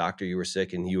would tell the doctor you were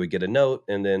sick and you would get a note.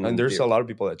 And then And there's a lot of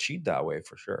people that cheat that way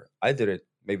for sure. I did it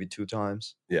maybe 2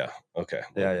 times. Yeah. Okay.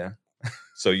 Yeah.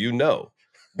 So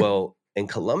well, In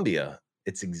Colombia,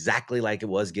 it's exactly like it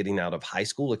was getting out of high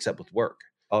school, except with work.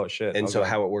 Oh shit. And so Okay.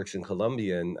 how it works in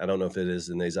Colombia, and I don't know if it is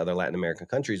in these other Latin American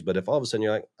countries, but if all of a sudden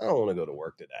you're like, I don't want to go to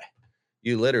work today,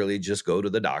 you literally just go to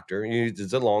the doctor.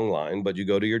 It's a long line, but you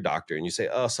go to your doctor and you say,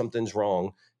 oh, something's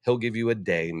wrong. He'll give you a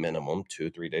day minimum,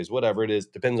 2-3 days, whatever it is,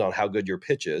 depends on how good your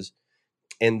pitch is.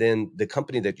 And then the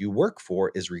company that you work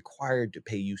for is required to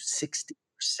pay you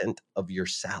 60% of your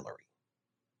salary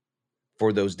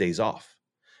for those days off.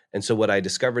 And so what I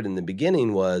discovered in the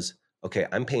beginning was, okay,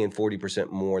 I'm paying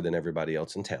 40% more than everybody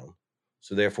else in town.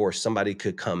 So therefore, somebody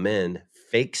could come in,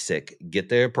 fake sick, get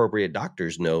their appropriate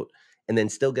doctor's note, and then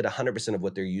still get 100% of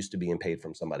what they're used to being paid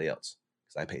from somebody else,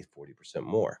 because I paid 40%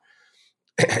 more.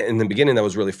 In the beginning, that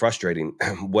was really frustrating.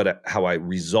 How I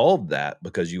resolved that,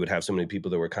 because you would have so many people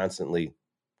that were constantly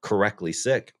correctly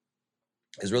sick,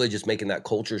 is really just making that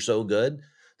culture so good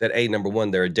that number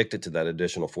one, they're addicted to that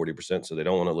additional 40%. So they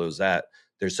don't want to lose that.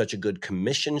 There's such a good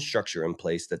commission structure in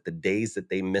place that the days that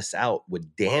they miss out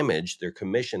would damage their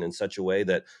commission in such a way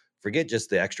that, forget just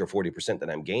the extra 40% that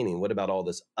I'm gaining. What about all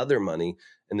this other money?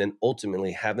 And then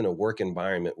ultimately having a work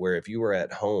environment where if you were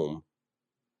at home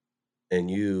and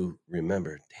you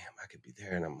remember, damn, I could be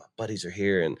there and my buddies are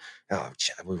here, and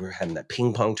we were having that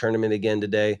ping pong tournament again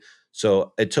today.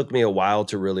 So it took me a while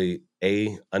to really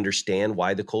understand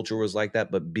why the culture was like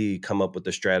that, but B, come up with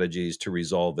the strategies to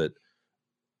resolve it,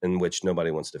 in which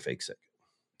nobody wants to fake sick.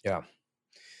 Yeah.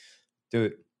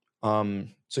 Dude.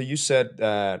 So you said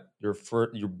that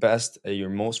your best, your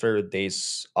most favorite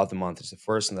days of the month is the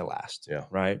first and the last. Yeah.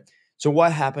 Right. So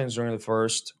what happens during the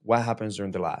first? What happens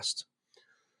during the last?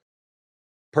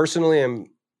 Personally,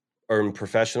 or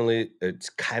professionally, it's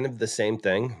kind of the same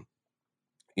thing.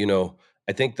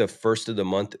 I think the first of the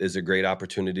month is a great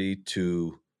opportunity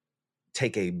to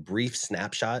take a brief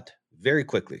snapshot, very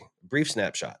quickly, brief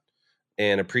snapshot,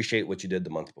 and appreciate what you did the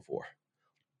month before.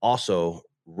 Also,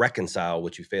 reconcile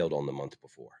what you failed on the month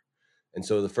before. And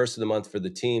so the first of the month for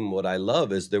the team, what I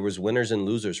love is there was winners and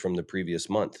losers from the previous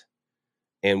month.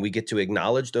 And we get to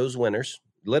acknowledge those winners.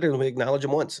 Literally, we acknowledge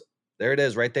them once. There it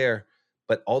is right there.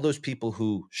 But all those people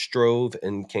who strove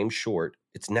and came short,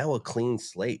 it's now a clean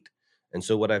slate. And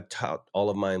so what I've taught all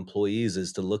of my employees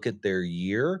is to look at their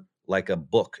year like a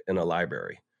book in a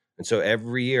library. And so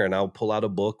every year, and I'll pull out a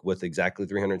book with exactly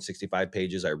 365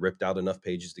 pages. I ripped out enough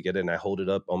pages to get it, and I hold it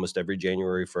up almost every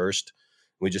January 1st.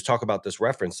 We just talk about this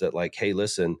reference that, like, hey,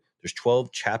 listen, there's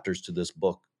 12 chapters to this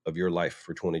book of your life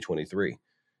for 2023.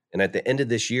 And at the end of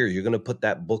this year, you're going to put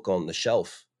that book on the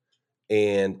shelf.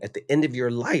 And at the end of your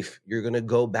life, you're going to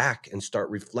go back and start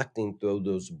reflecting through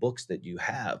those books that you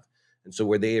have. And so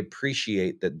where they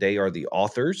appreciate that they are the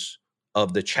authors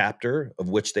of the chapter of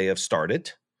which they have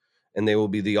started, and they will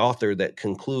be the author that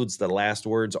concludes the last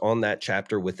words on that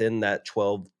chapter within that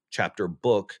 12 chapter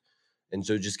book. And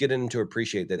so just getting to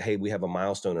appreciate that, hey, we have a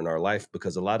milestone in our life,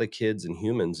 because a lot of kids and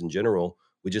humans in general,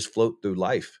 we just float through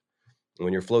life.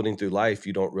 When you're floating through life,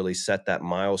 you don't really set that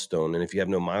milestone. And if you have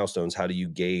no milestones, how do you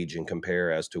gauge and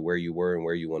compare as to where you were and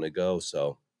where you want to go?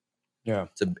 So Yeah.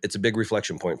 it's a big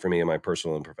reflection point for me in my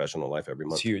personal and professional life every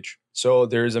month. It's huge. So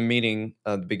there is a meeting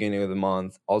at the beginning of the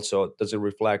month. Also, does it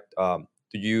reflect?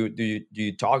 Do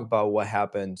you talk about what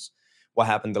happened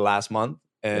the last month,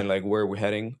 and like where we're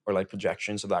heading, or like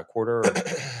projections of that quarter? Or?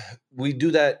 We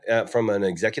do that from an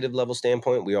executive level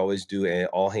standpoint. We always do an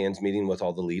all hands meeting with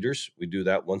all the leaders. We do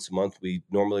that once a month. We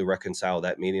normally reconcile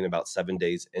that meeting about 7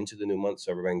 days into the new month,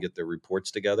 so everybody can get their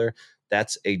reports together.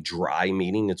 That's a dry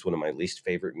meeting. It's one of my least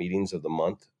favorite meetings of the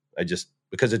month.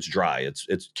 Because it's dry. It's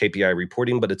KPI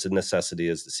reporting, but it's a necessity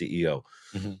as the CEO.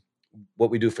 Mm-hmm.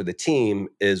 What we do for the team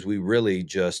is we really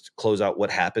just close out what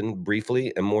happened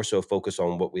briefly, and more so focus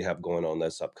on what we have going on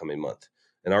this upcoming month.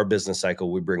 In our business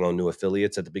cycle, we bring on new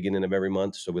affiliates at the beginning of every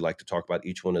month. So we like to talk about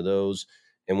each one of those.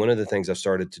 And one of the things I've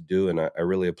started to do, and I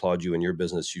really applaud you in your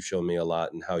business, you've shown me a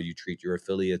lot in how you treat your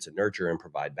affiliates and nurture and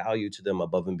provide value to them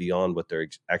above and beyond what they're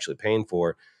actually paying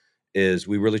for, is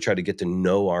we really try to get to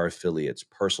know our affiliates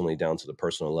personally down to the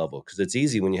personal level. Because it's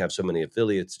easy when you have so many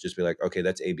affiliates to just be like, okay,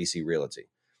 that's ABC Realty.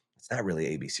 It's not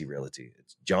really ABC Realty.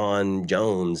 It's John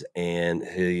Jones, and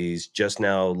he's just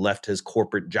now left his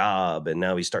corporate job, and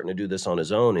now he's starting to do this on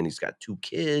his own, and he's got 2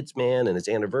 kids, man, and his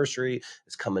anniversary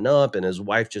is coming up, and his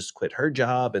wife just quit her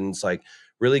job, and it's like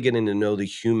really getting to know the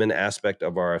human aspect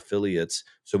of our affiliates.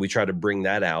 So we try to bring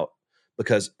that out,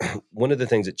 because one of the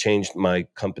things that changed my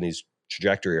company's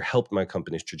trajectory, or helped my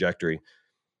company's trajectory,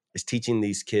 is teaching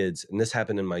these kids, and this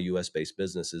happened in my US-based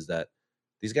business, is that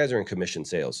these guys are in commission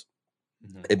sales.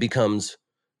 Mm-hmm. It becomes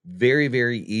very,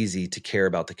 very easy to care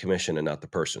about the commission and not the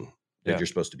person that you're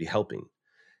supposed to be helping,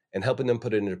 and helping them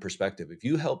put it into perspective. If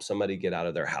you help somebody get out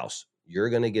of their house, you're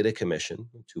going to get a commission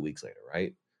 2 weeks later,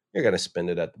 right? You're going to spend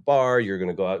it at the bar. You're going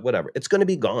to go out, whatever. It's going to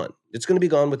be gone. It's going to be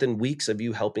gone within weeks of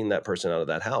you helping that person out of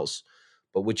that house.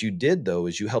 But what you did, though,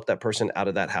 is you helped that person out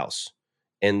of that house.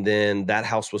 And then that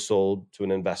house was sold to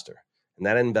an investor. And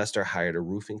that investor hired a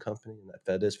roofing company, and that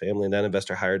fed his family. And that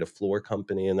investor hired a floor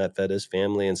company, and that fed his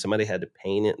family. And somebody had to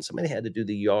paint it, and somebody had to do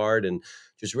the yard, and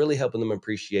just really helping them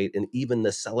appreciate. And even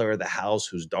the seller of the house,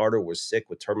 whose daughter was sick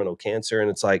with terminal cancer.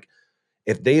 And it's like,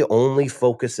 if they only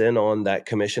focus in on that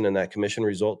commission and that commission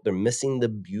result, they're missing the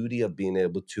beauty of being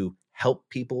able to help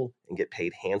people and get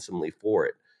paid handsomely for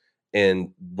it.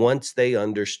 And once they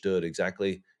understood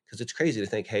exactly, because it's crazy to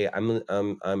think, hey, I'm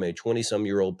a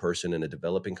 20-some-year-old person in a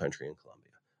developing country in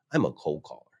Colombia. I'm a cold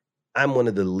caller. I'm one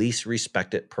of the least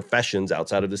respected professions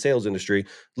outside of the sales industry,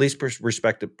 least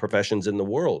respected professions in the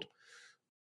world.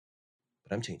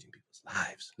 But I'm changing people's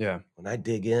lives. Yeah. When I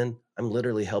dig in, I'm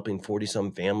literally helping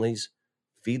 40-some families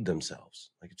feed themselves.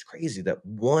 Like, it's crazy that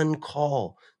one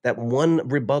call, that one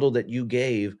rebuttal that you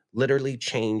gave literally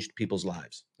changed people's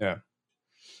lives. Yeah.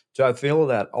 So I feel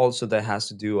that also that has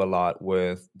to do a lot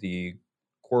with the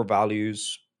core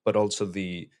values, but also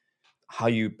the how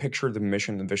you picture the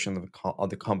mission and vision of of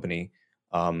the company,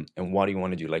 and what do you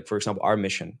want to do. Like, for example, our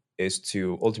mission is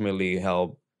to ultimately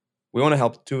help. We want to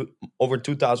help over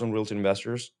 2,000 real estate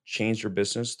investors change their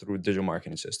business through digital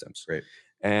marketing systems, Great.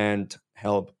 and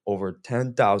help over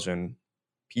 10,000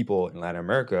 people in Latin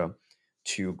America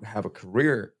to have a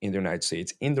career in the United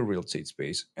States in the real estate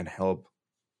space, and help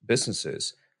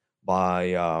businesses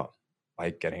by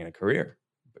getting a career.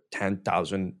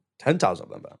 10,000 of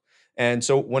them. And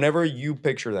so whenever you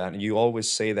picture that, and you always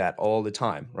say that all the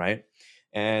time, right?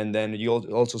 And then you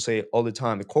also say all the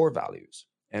time the core values.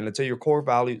 And let's say your core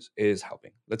values is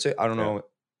helping. Let's say, I don't Yeah. know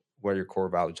what your core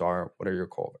values are. What are your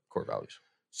core values?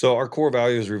 So our core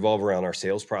values revolve around our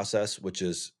sales process, which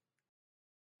is,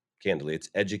 candidly, it's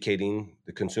educating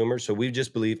the consumer. So we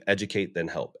just believe educate, then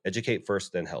help. Educate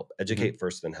first, then help. Educate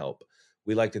first, then help.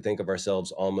 We like to think of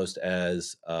ourselves almost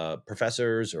as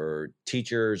professors or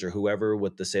teachers or whoever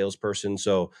with the salesperson.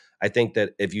 So I think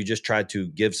that if you just try to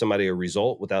give somebody a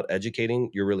result without educating,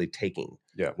 you're really taking.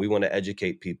 Yeah. We want to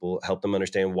educate people, help them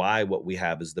understand why what we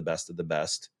have is the best of the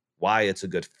best, why it's a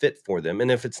good fit for them.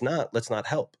 And if it's not, let's not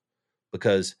help,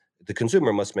 because the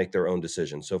consumer must make their own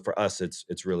decision. So for us,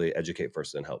 it's really educate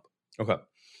first, then help. Okay.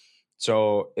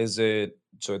 So it's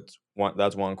one,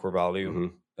 that's one core value.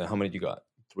 Mhm. And how many do you got?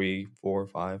 3, 4,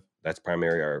 5? That's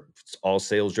primary. It's all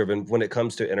sales driven when it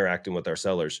comes to interacting with our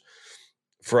sellers.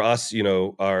 For us,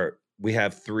 we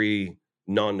have 3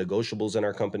 non-negotiables in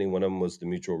our company. One of them was the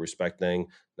mutual respect thing.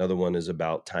 Another one is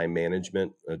about time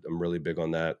management. I'm really big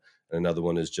on that. And another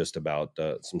one is just about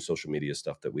some social media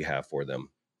stuff that we have for them.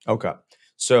 Okay.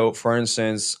 So, for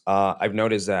instance, I've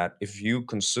noticed that if you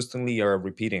consistently are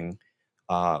repeating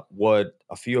what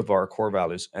a few of our core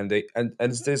values, and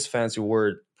it's this fancy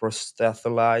word,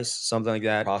 proselytize, something like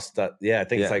that. Yeah, I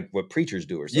think Yeah. it's like what preachers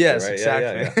do or something, Yes, right?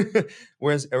 exactly.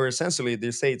 Yeah. Or essentially,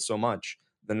 they say it so much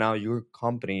that now your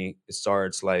company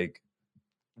starts like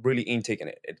really intaking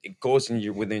it. It goes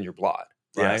within your blood,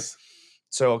 right? Yes.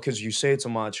 So, because you say it so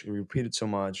much, you repeat it so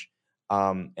much,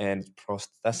 and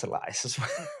proselytize.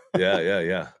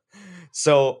 Yeah.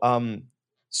 So,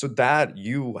 so that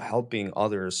you helping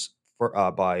others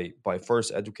by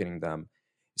first educating them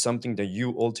is something that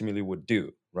you ultimately would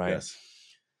do, right? Yes.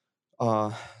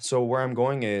 So where I'm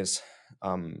going is,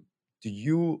 um, do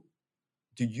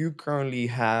you currently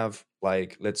have,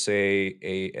 like, let's say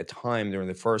a time during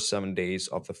the first 7 days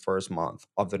of the first month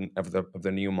of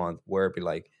the new month where it'd be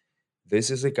like, this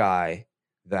is a guy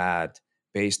that,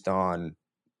 based on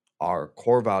our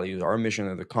core values, our mission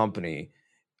of the company,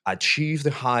 achieve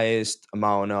the highest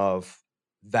amount of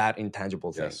that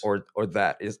intangible thing, Yes. or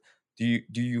that is, do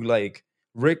you like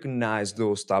recognize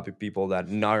those type of people that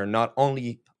are not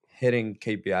only hitting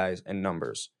KPIs and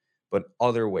numbers, but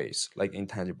other ways like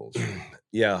intangibles?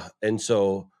 Yeah. And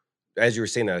so as you were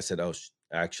saying that, I said, oh,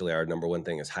 actually, our number one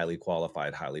thing is highly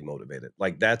qualified, highly motivated.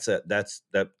 Like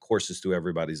that courses through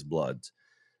everybody's blood.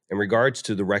 In regards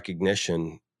to the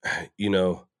recognition,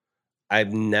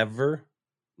 I've never,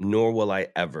 nor will I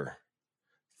ever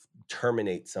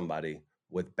terminate somebody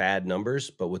with bad numbers,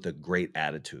 but with a great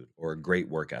attitude or a great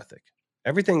work ethic.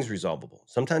 Everything's resolvable.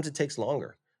 Sometimes it takes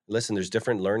longer. Listen, there's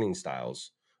different learning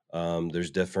styles.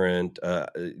 There's different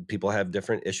people have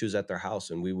different issues at their house,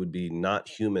 and we would be not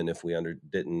human if we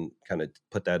didn't kind of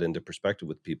put that into perspective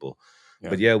with people. Yeah.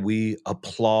 But yeah, we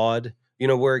applaud.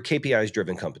 We're a KPIs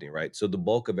driven company, right? So the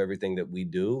bulk of everything that we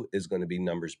do is going to be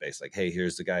numbers based. Like, hey,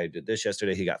 here's the guy who did this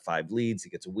yesterday. He got 5 leads. He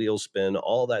gets a wheel spin.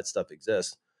 All that stuff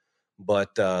exists.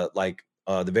 But like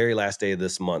the very last day of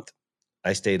this month,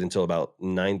 I stayed until about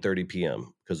 9:30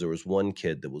 p.m. because there was one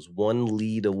kid that was one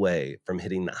lead away from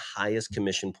hitting the highest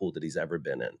commission pool that he's ever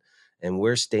been in. And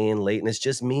we're staying late, and it's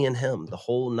just me and him the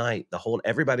whole night.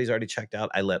 Everybody's already checked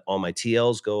out. I let all my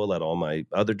TLs go, I let all my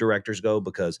other directors go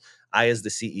because I, as the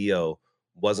CEO,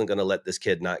 wasn't going to let this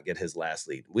kid not get his last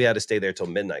lead. We had to stay there till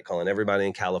midnight, calling everybody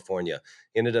in California.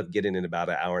 Ended up getting in about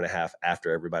an hour and a half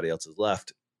after everybody else has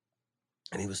left.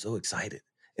 And he was so excited.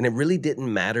 And it really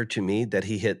didn't matter to me that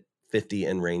he hit 50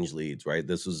 in range leads, right?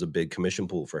 This was a big commission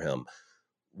pool for him.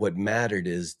 What mattered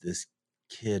is this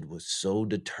kid was so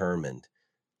determined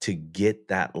to get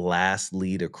that last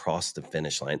lead across the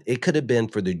finish line. It could have been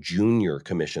for the junior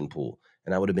commission pool,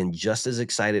 and I would have been just as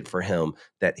excited for him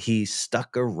that he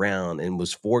stuck around and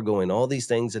was foregoing all these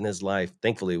things in his life.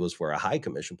 Thankfully, it was for a high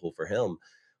commission pool for him,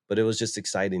 but it was just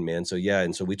exciting, man. So yeah,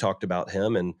 and so we talked about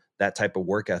him and that type of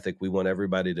work ethic we want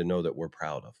everybody to know that we're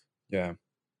proud of. Yeah.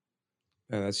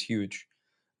 Yeah, that's huge.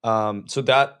 So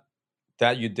that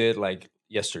you did like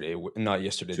yesterday, not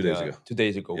yesterday, 2 days ago. 2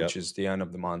 days ago, Yep. which is the end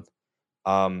of the month.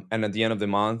 And at the end of the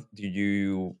month, do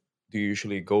you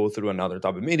usually go through another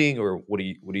type of meeting, or what do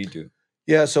you do?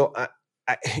 Yeah, so I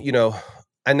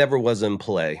I never was in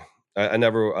play. I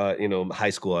never,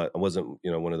 high school, I wasn't,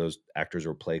 one of those actors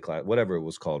or play class, whatever it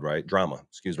was called, right? Drama,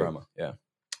 excuse me. Drama, yeah.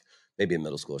 Maybe in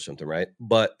middle school or something, right?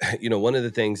 But, one of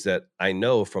the things that I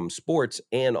know from sports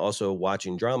and also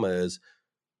watching drama is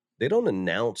they don't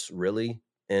announce really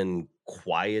in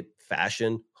quiet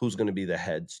fashion who's going to be the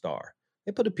head star.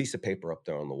 They put a piece of paper up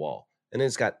there on the wall, and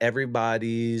it's got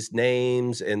everybody's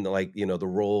names and the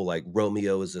role, like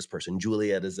Romeo is this person,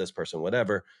 Juliet is this person,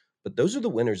 whatever. But those are the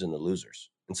winners and the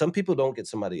losers. And some people don't get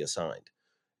somebody assigned.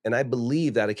 And I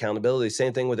believe that accountability,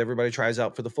 same thing with everybody tries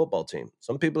out for the football team.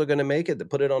 Some people are going to make it, they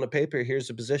put it on a paper. Here's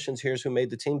the positions. Here's who made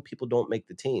the team. People don't make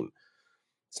the team.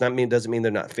 Doesn't mean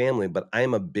they're not family, but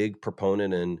I'm a big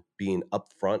proponent in being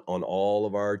upfront on all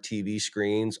of our TV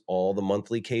screens, all the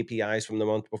monthly KPIs from the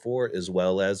month before, as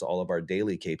well as all of our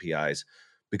daily KPIs,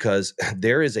 because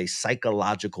there is a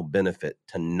psychological benefit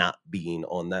to not being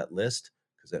on that list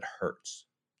because it hurts.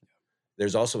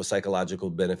 There's also a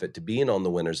psychological benefit to being on the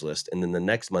winners list, and then the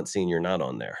next month seeing you're not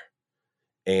on there.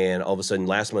 And all of a sudden,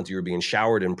 last month you were being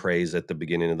showered in praise at the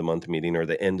beginning of the month meeting or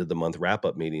the end of the month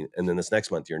wrap-up meeting, and then this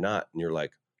next month you're not, and you're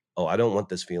like, oh, I don't want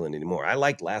this feeling anymore. I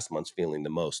liked last month's feeling the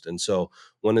most. And so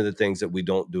one of the things that we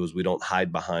don't do is we don't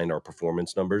hide behind our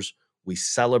performance numbers. We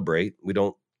celebrate. We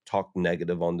don't talk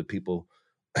negative on the people.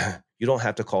 You don't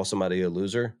have to call somebody a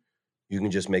loser. You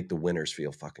can just make the winners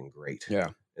feel fucking great. Yeah.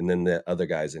 And then the other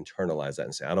guys internalize that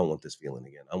and say, I don't want this feeling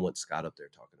again. I want Scott up there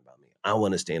talking about me. I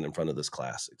want to stand in front of this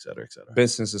class, et cetera, et cetera.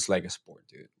 Business is like a sport,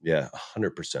 dude. Yeah,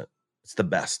 100%. It's the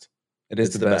best. It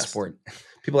is the best sport.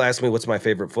 People ask me what's my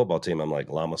favorite football team. I'm like,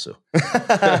 Lamasu.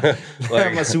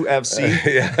 Lamasu FC.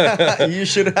 Yeah. You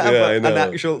should have an know.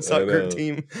 actual soccer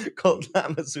team called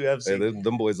Lamasu FC. Hey,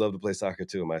 them boys love to play soccer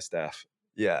too, my staff.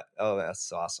 Yeah. Oh, that's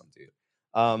awesome, dude.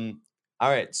 All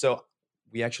right. So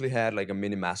we actually had like a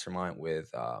mini mastermind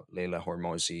with Leila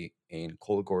Hormozi in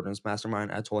Cole Gordon's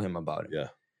mastermind. I told him about it. Yeah.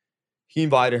 He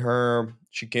invited her.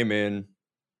 She came in.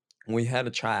 We had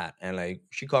a chat, and like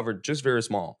she covered just very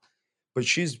small, but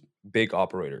she's big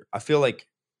operator. I feel like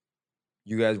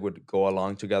you guys would go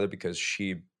along together because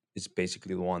she is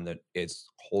basically the one that is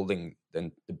holding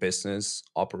the business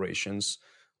operations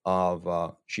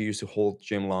of she used to hold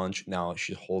Gym Launch. Now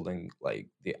she's holding like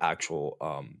the actual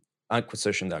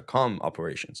acquisition.com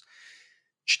operations.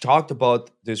 She talked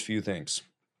about these few things: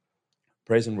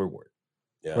 praise and reward.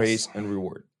 Yes. Praise and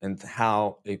reward, and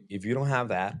how if you don't have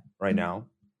that right now,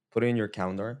 put it in your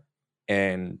calendar,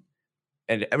 and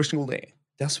every single day.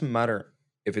 Doesn't matter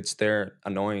if it's there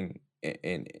annoying you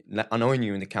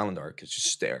in the calendar, because it's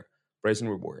just there. Praise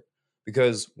and reward,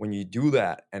 because when you do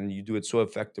that and you do it so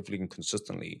effectively and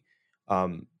consistently,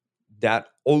 that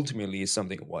ultimately is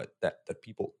something that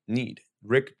people need: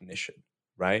 recognition,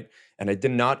 right? And I did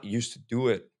not used to do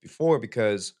it before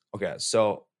because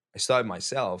so I started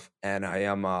myself, and I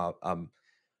am I'm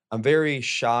very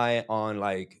shy on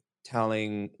like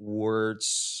telling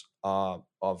words of,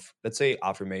 let's say,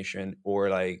 affirmation, or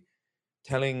like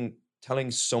telling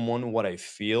someone what I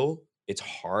feel. It's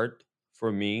hard for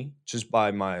me, just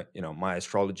by my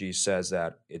astrology says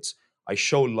that I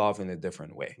show love in a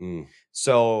different way.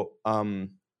 So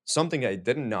something I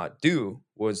did not do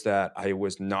was that I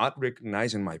was not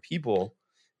recognizing my people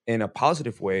in a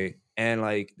positive way, and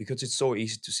like because it's so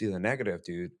easy to see the negative,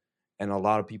 dude, and a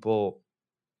lot of people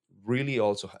really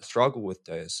also struggle with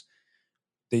this.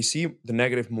 They see the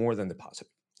negative more than the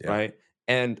positive, Yeah. right?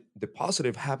 And the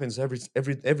positive happens every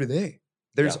day.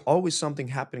 There's Yeah. always something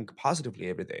happening positively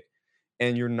every day,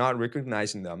 and you're not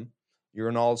recognizing them.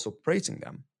 You're not also praising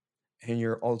them, and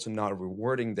you're also not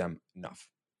rewarding them enough.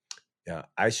 Yeah,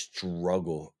 I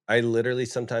struggle. I literally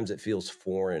sometimes it feels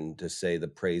foreign to say the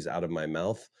praise out of my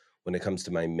mouth when it comes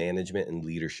to my management and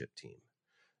leadership team.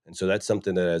 And so that's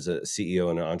something that as a CEO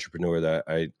and an entrepreneur that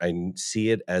I see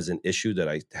it as an issue that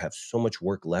I have so much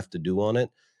work left to do on it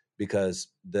because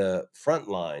the front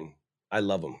line, I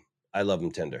love them. I love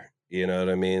them tender. You know what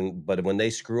I mean? But when they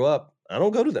screw up, I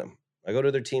don't go to them. I go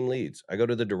to their team leads. I go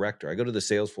to the director. I go to the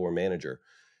sales floor manager,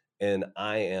 and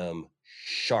I am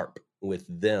sharp with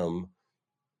them.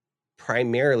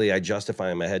 Primarily, I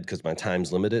justify in my head because my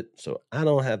time's limited, so I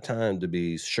don't have time to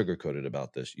be sugarcoated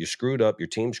about this. You screwed up, your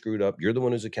team screwed up, you're the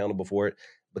one who's accountable for it,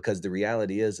 because the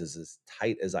reality is as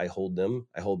tight as I hold them,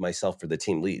 I hold myself for the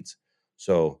team leads.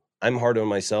 So, I'm hard on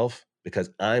myself because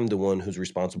I'm the one who's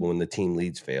responsible when the team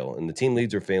leads fail, and the team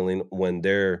leads are failing when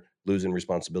they're losing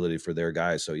responsibility for their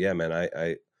guys. So, yeah, man,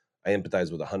 I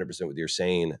empathize with 100% what you're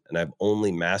saying, and I've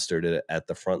only mastered it at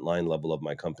the frontline level of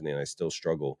my company, and I still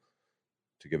struggle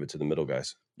to give it to the middle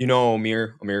guys. You know,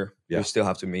 Amir, you Yeah. still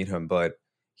have to meet him, but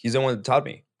he's the one that taught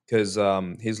me because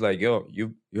he's like, yo,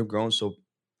 you've grown so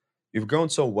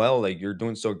well, like you're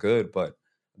doing so good, but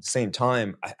at the same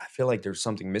time, I feel like there's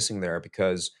something missing there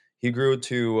because he grew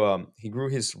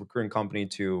his recruiting company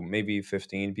to maybe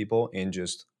 15 people in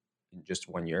just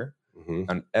 1 year, Mhm.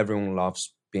 and everyone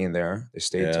loves being there. They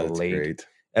stay Yeah, till that's late. great.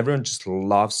 Everyone just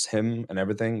loves him and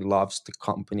everything, loves the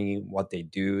company, what they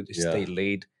do. They stay Yeah.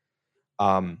 late.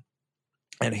 Um,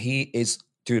 and he is,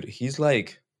 dude, he's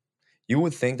like, you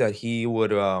would think that he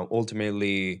would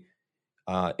ultimately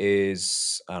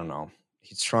is, I don't know,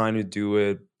 he's trying to do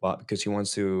it, but because he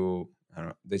wants to, I don't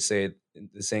know, they say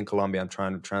in Colombia, I'm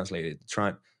trying to translate it,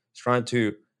 trying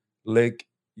to lick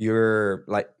your,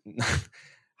 like,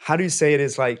 how do you say it?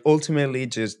 It's like ultimately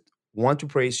just want to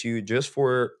praise you just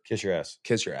for Kiss your ass.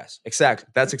 kiss your ass. Exactly.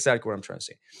 That's exactly what I'm trying to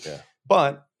say. Yeah.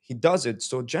 But he does it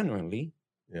so genuinely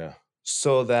Yeah.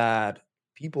 so that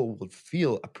people will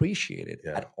feel appreciated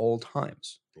Yeah. at all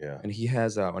times. Yeah. And he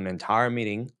has an entire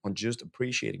meeting on just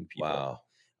appreciating people.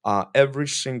 Wow. Every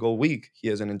single week, he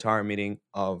has an entire meeting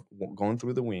of going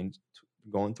through the wins,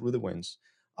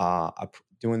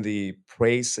 doing the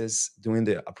praises, doing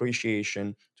the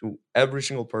appreciation to every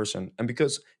single person. And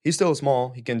because he's still small,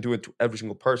 he can do it to every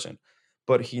single person.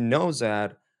 But he knows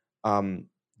that um,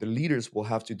 the leaders will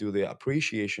have to do the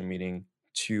appreciation meeting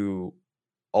to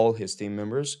all his team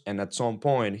members, and at some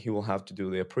point he will have to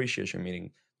do the appreciation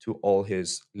meeting to all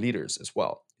his leaders as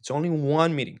well. It's only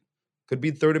one meeting, could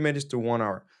be 30 minutes to 1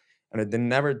 hour, and they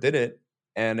never did it,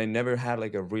 and they never had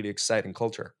like a really exciting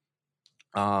culture,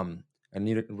 um a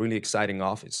really exciting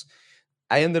office.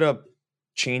 I ended up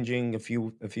changing a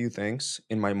few things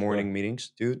in my Sure. morning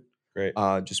meetings, dude. Great.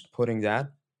 Just putting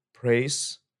that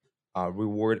praise,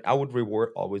 reward. I would reward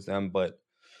always them, but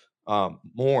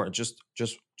more just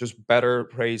better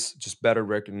praise, just better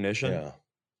recognition, Yeah.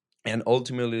 and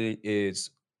ultimately it's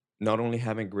not only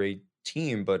having a great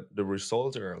team, but the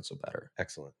results are also better.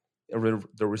 Excellent.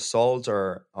 The results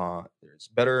are it's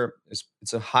better.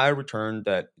 It's a higher return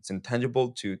that it's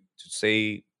intangible to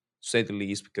say the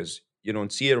least, because you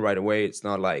don't see it right away. It's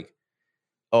not like,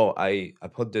 oh, I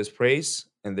put this praise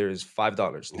and there's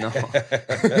 $5. No,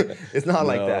 it's not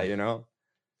like No. that, you know.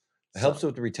 It So helps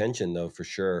with the retention though, for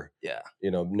sure. yeah,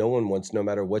 No one wants, no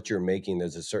matter what you're making,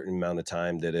 there's a certain amount of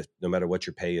time that if no matter what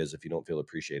your pay is, if you don't feel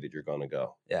appreciated, you're gonna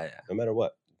go. yeah. No matter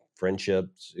what.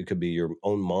 Friendships, it could be your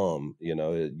own mom,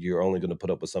 you're only gonna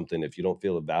put up with something if you don't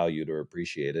feel valued or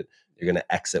appreciated. You're gonna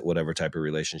exit whatever type of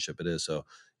relationship it is. So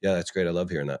yeah, that's great. I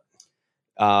love hearing that.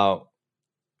 Uh,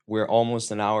 we're almost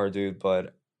an hour, dude.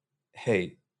 But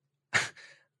hey,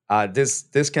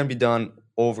 this can be done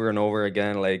over and over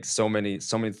again. Like so many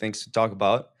things to talk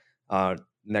about.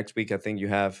 Next week, I think you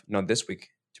have, no, this week,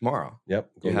 tomorrow. Yep.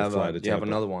 You Going to have fly to you have Tampa.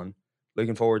 another one.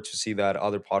 Looking forward to see that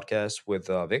other podcast with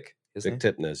Vic. His Vic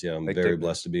name. Tipnes. Yeah, I'm Vic very Tipnes.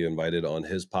 blessed to be invited on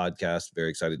his podcast. Very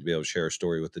excited to be able to share a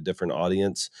story with a different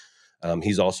audience.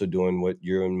 He's also doing what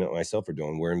you and myself are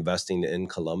doing. We're investing in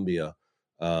Colombia,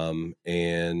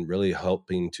 and really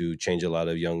helping to change a lot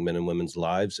of young men and women's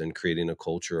lives and creating a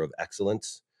culture of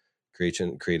excellence,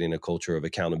 creating a culture of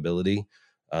accountability,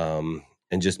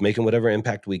 and just making whatever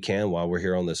impact we can while we're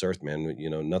here on this earth, man.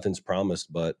 Nothing's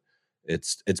promised, but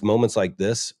it's moments like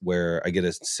this where I get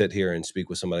to sit here and speak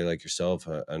with somebody like yourself,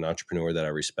 an entrepreneur that I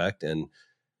respect, and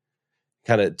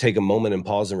kind of take a moment and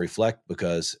pause and reflect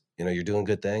because you're doing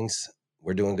good things.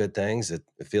 we're doing good things. It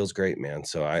feels great, man.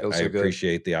 So Feels I so good.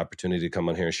 appreciate the opportunity to come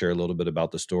on here and share a little bit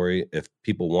about the story. If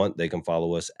people want, they can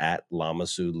follow us at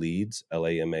Lamasu Leads,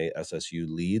 LAMASSU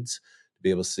Leads, to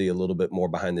be able to see a little bit more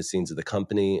behind the scenes of the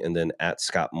company, and then at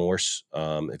Scott Morse,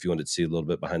 if you wanted to see a little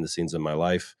bit behind the scenes of my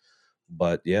life.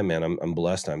 But yeah, man, I'm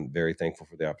blessed. I'm very thankful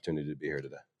for the opportunity to be here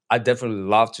today. I definitely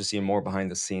love to see more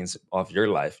behind the scenes of your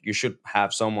life. You should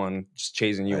have someone just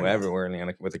chasing I you know.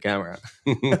 everywhere with a camera.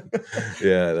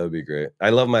 Yeah, that would be great.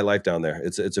 I love my life down there.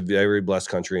 It's a very blessed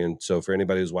country, and so for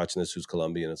anybody who's watching this who's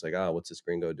Colombian, it's like, oh, what's this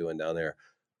gringo doing down there?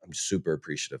 I'm super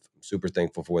appreciative. I'm super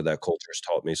thankful for what that culture's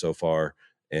taught me so far,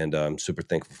 and I'm super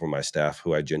thankful for my staff,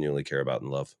 who I genuinely care about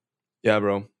and love. Yeah,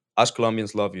 bro. Us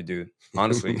Colombians love you, dude.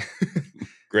 Honestly.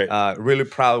 Great. Really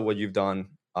proud of what you've done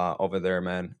over there,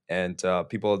 man. And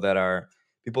people that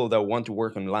want to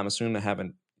work in Lima soon and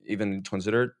haven't even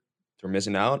considered, they're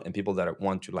missing out. And people that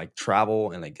want to like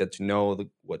travel and like get to know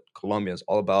what Colombia is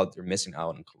all about, they're missing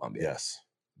out in Colombia Yes.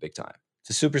 big time.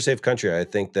 It's a super safe country. I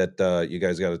think that you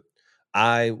guys got to.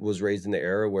 I was raised in the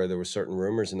era where there were certain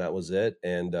rumors, and that was it.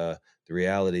 And the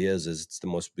reality is it's the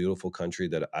most beautiful country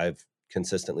that I've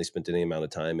consistently spent any amount of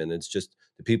time in. It's just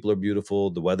the people are beautiful,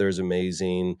 the weather is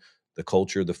amazing, the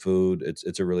culture, the food.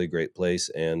 It's a really great place,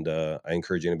 and I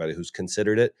encourage anybody who's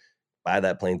considered it, buy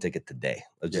that plane ticket today.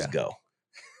 Let's just Yeah. go,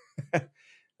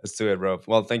 Let's do it, bro.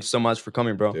 Well, thank you so much for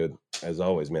coming, bro. dude. As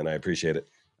always, man, I appreciate it.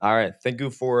 All right. Thank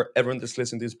you for everyone that's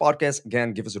listening to this podcast.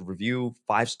 Again, give us a review,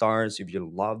 5 stars. If you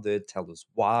loved it, tell us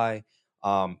why.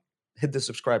 Hit the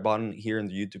subscribe button here in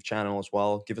the YouTube channel as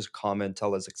well. Give us a comment.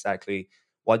 Tell us exactly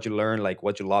what you learned, like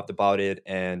what you loved about it,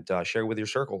 and share with your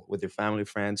circle, with your family,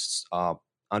 friends,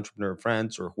 entrepreneur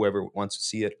friends, or whoever wants to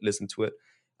see it, listen to it.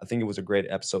 I think it was a great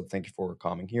episode. Thank you for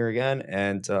coming here again.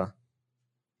 And all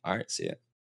right, see ya.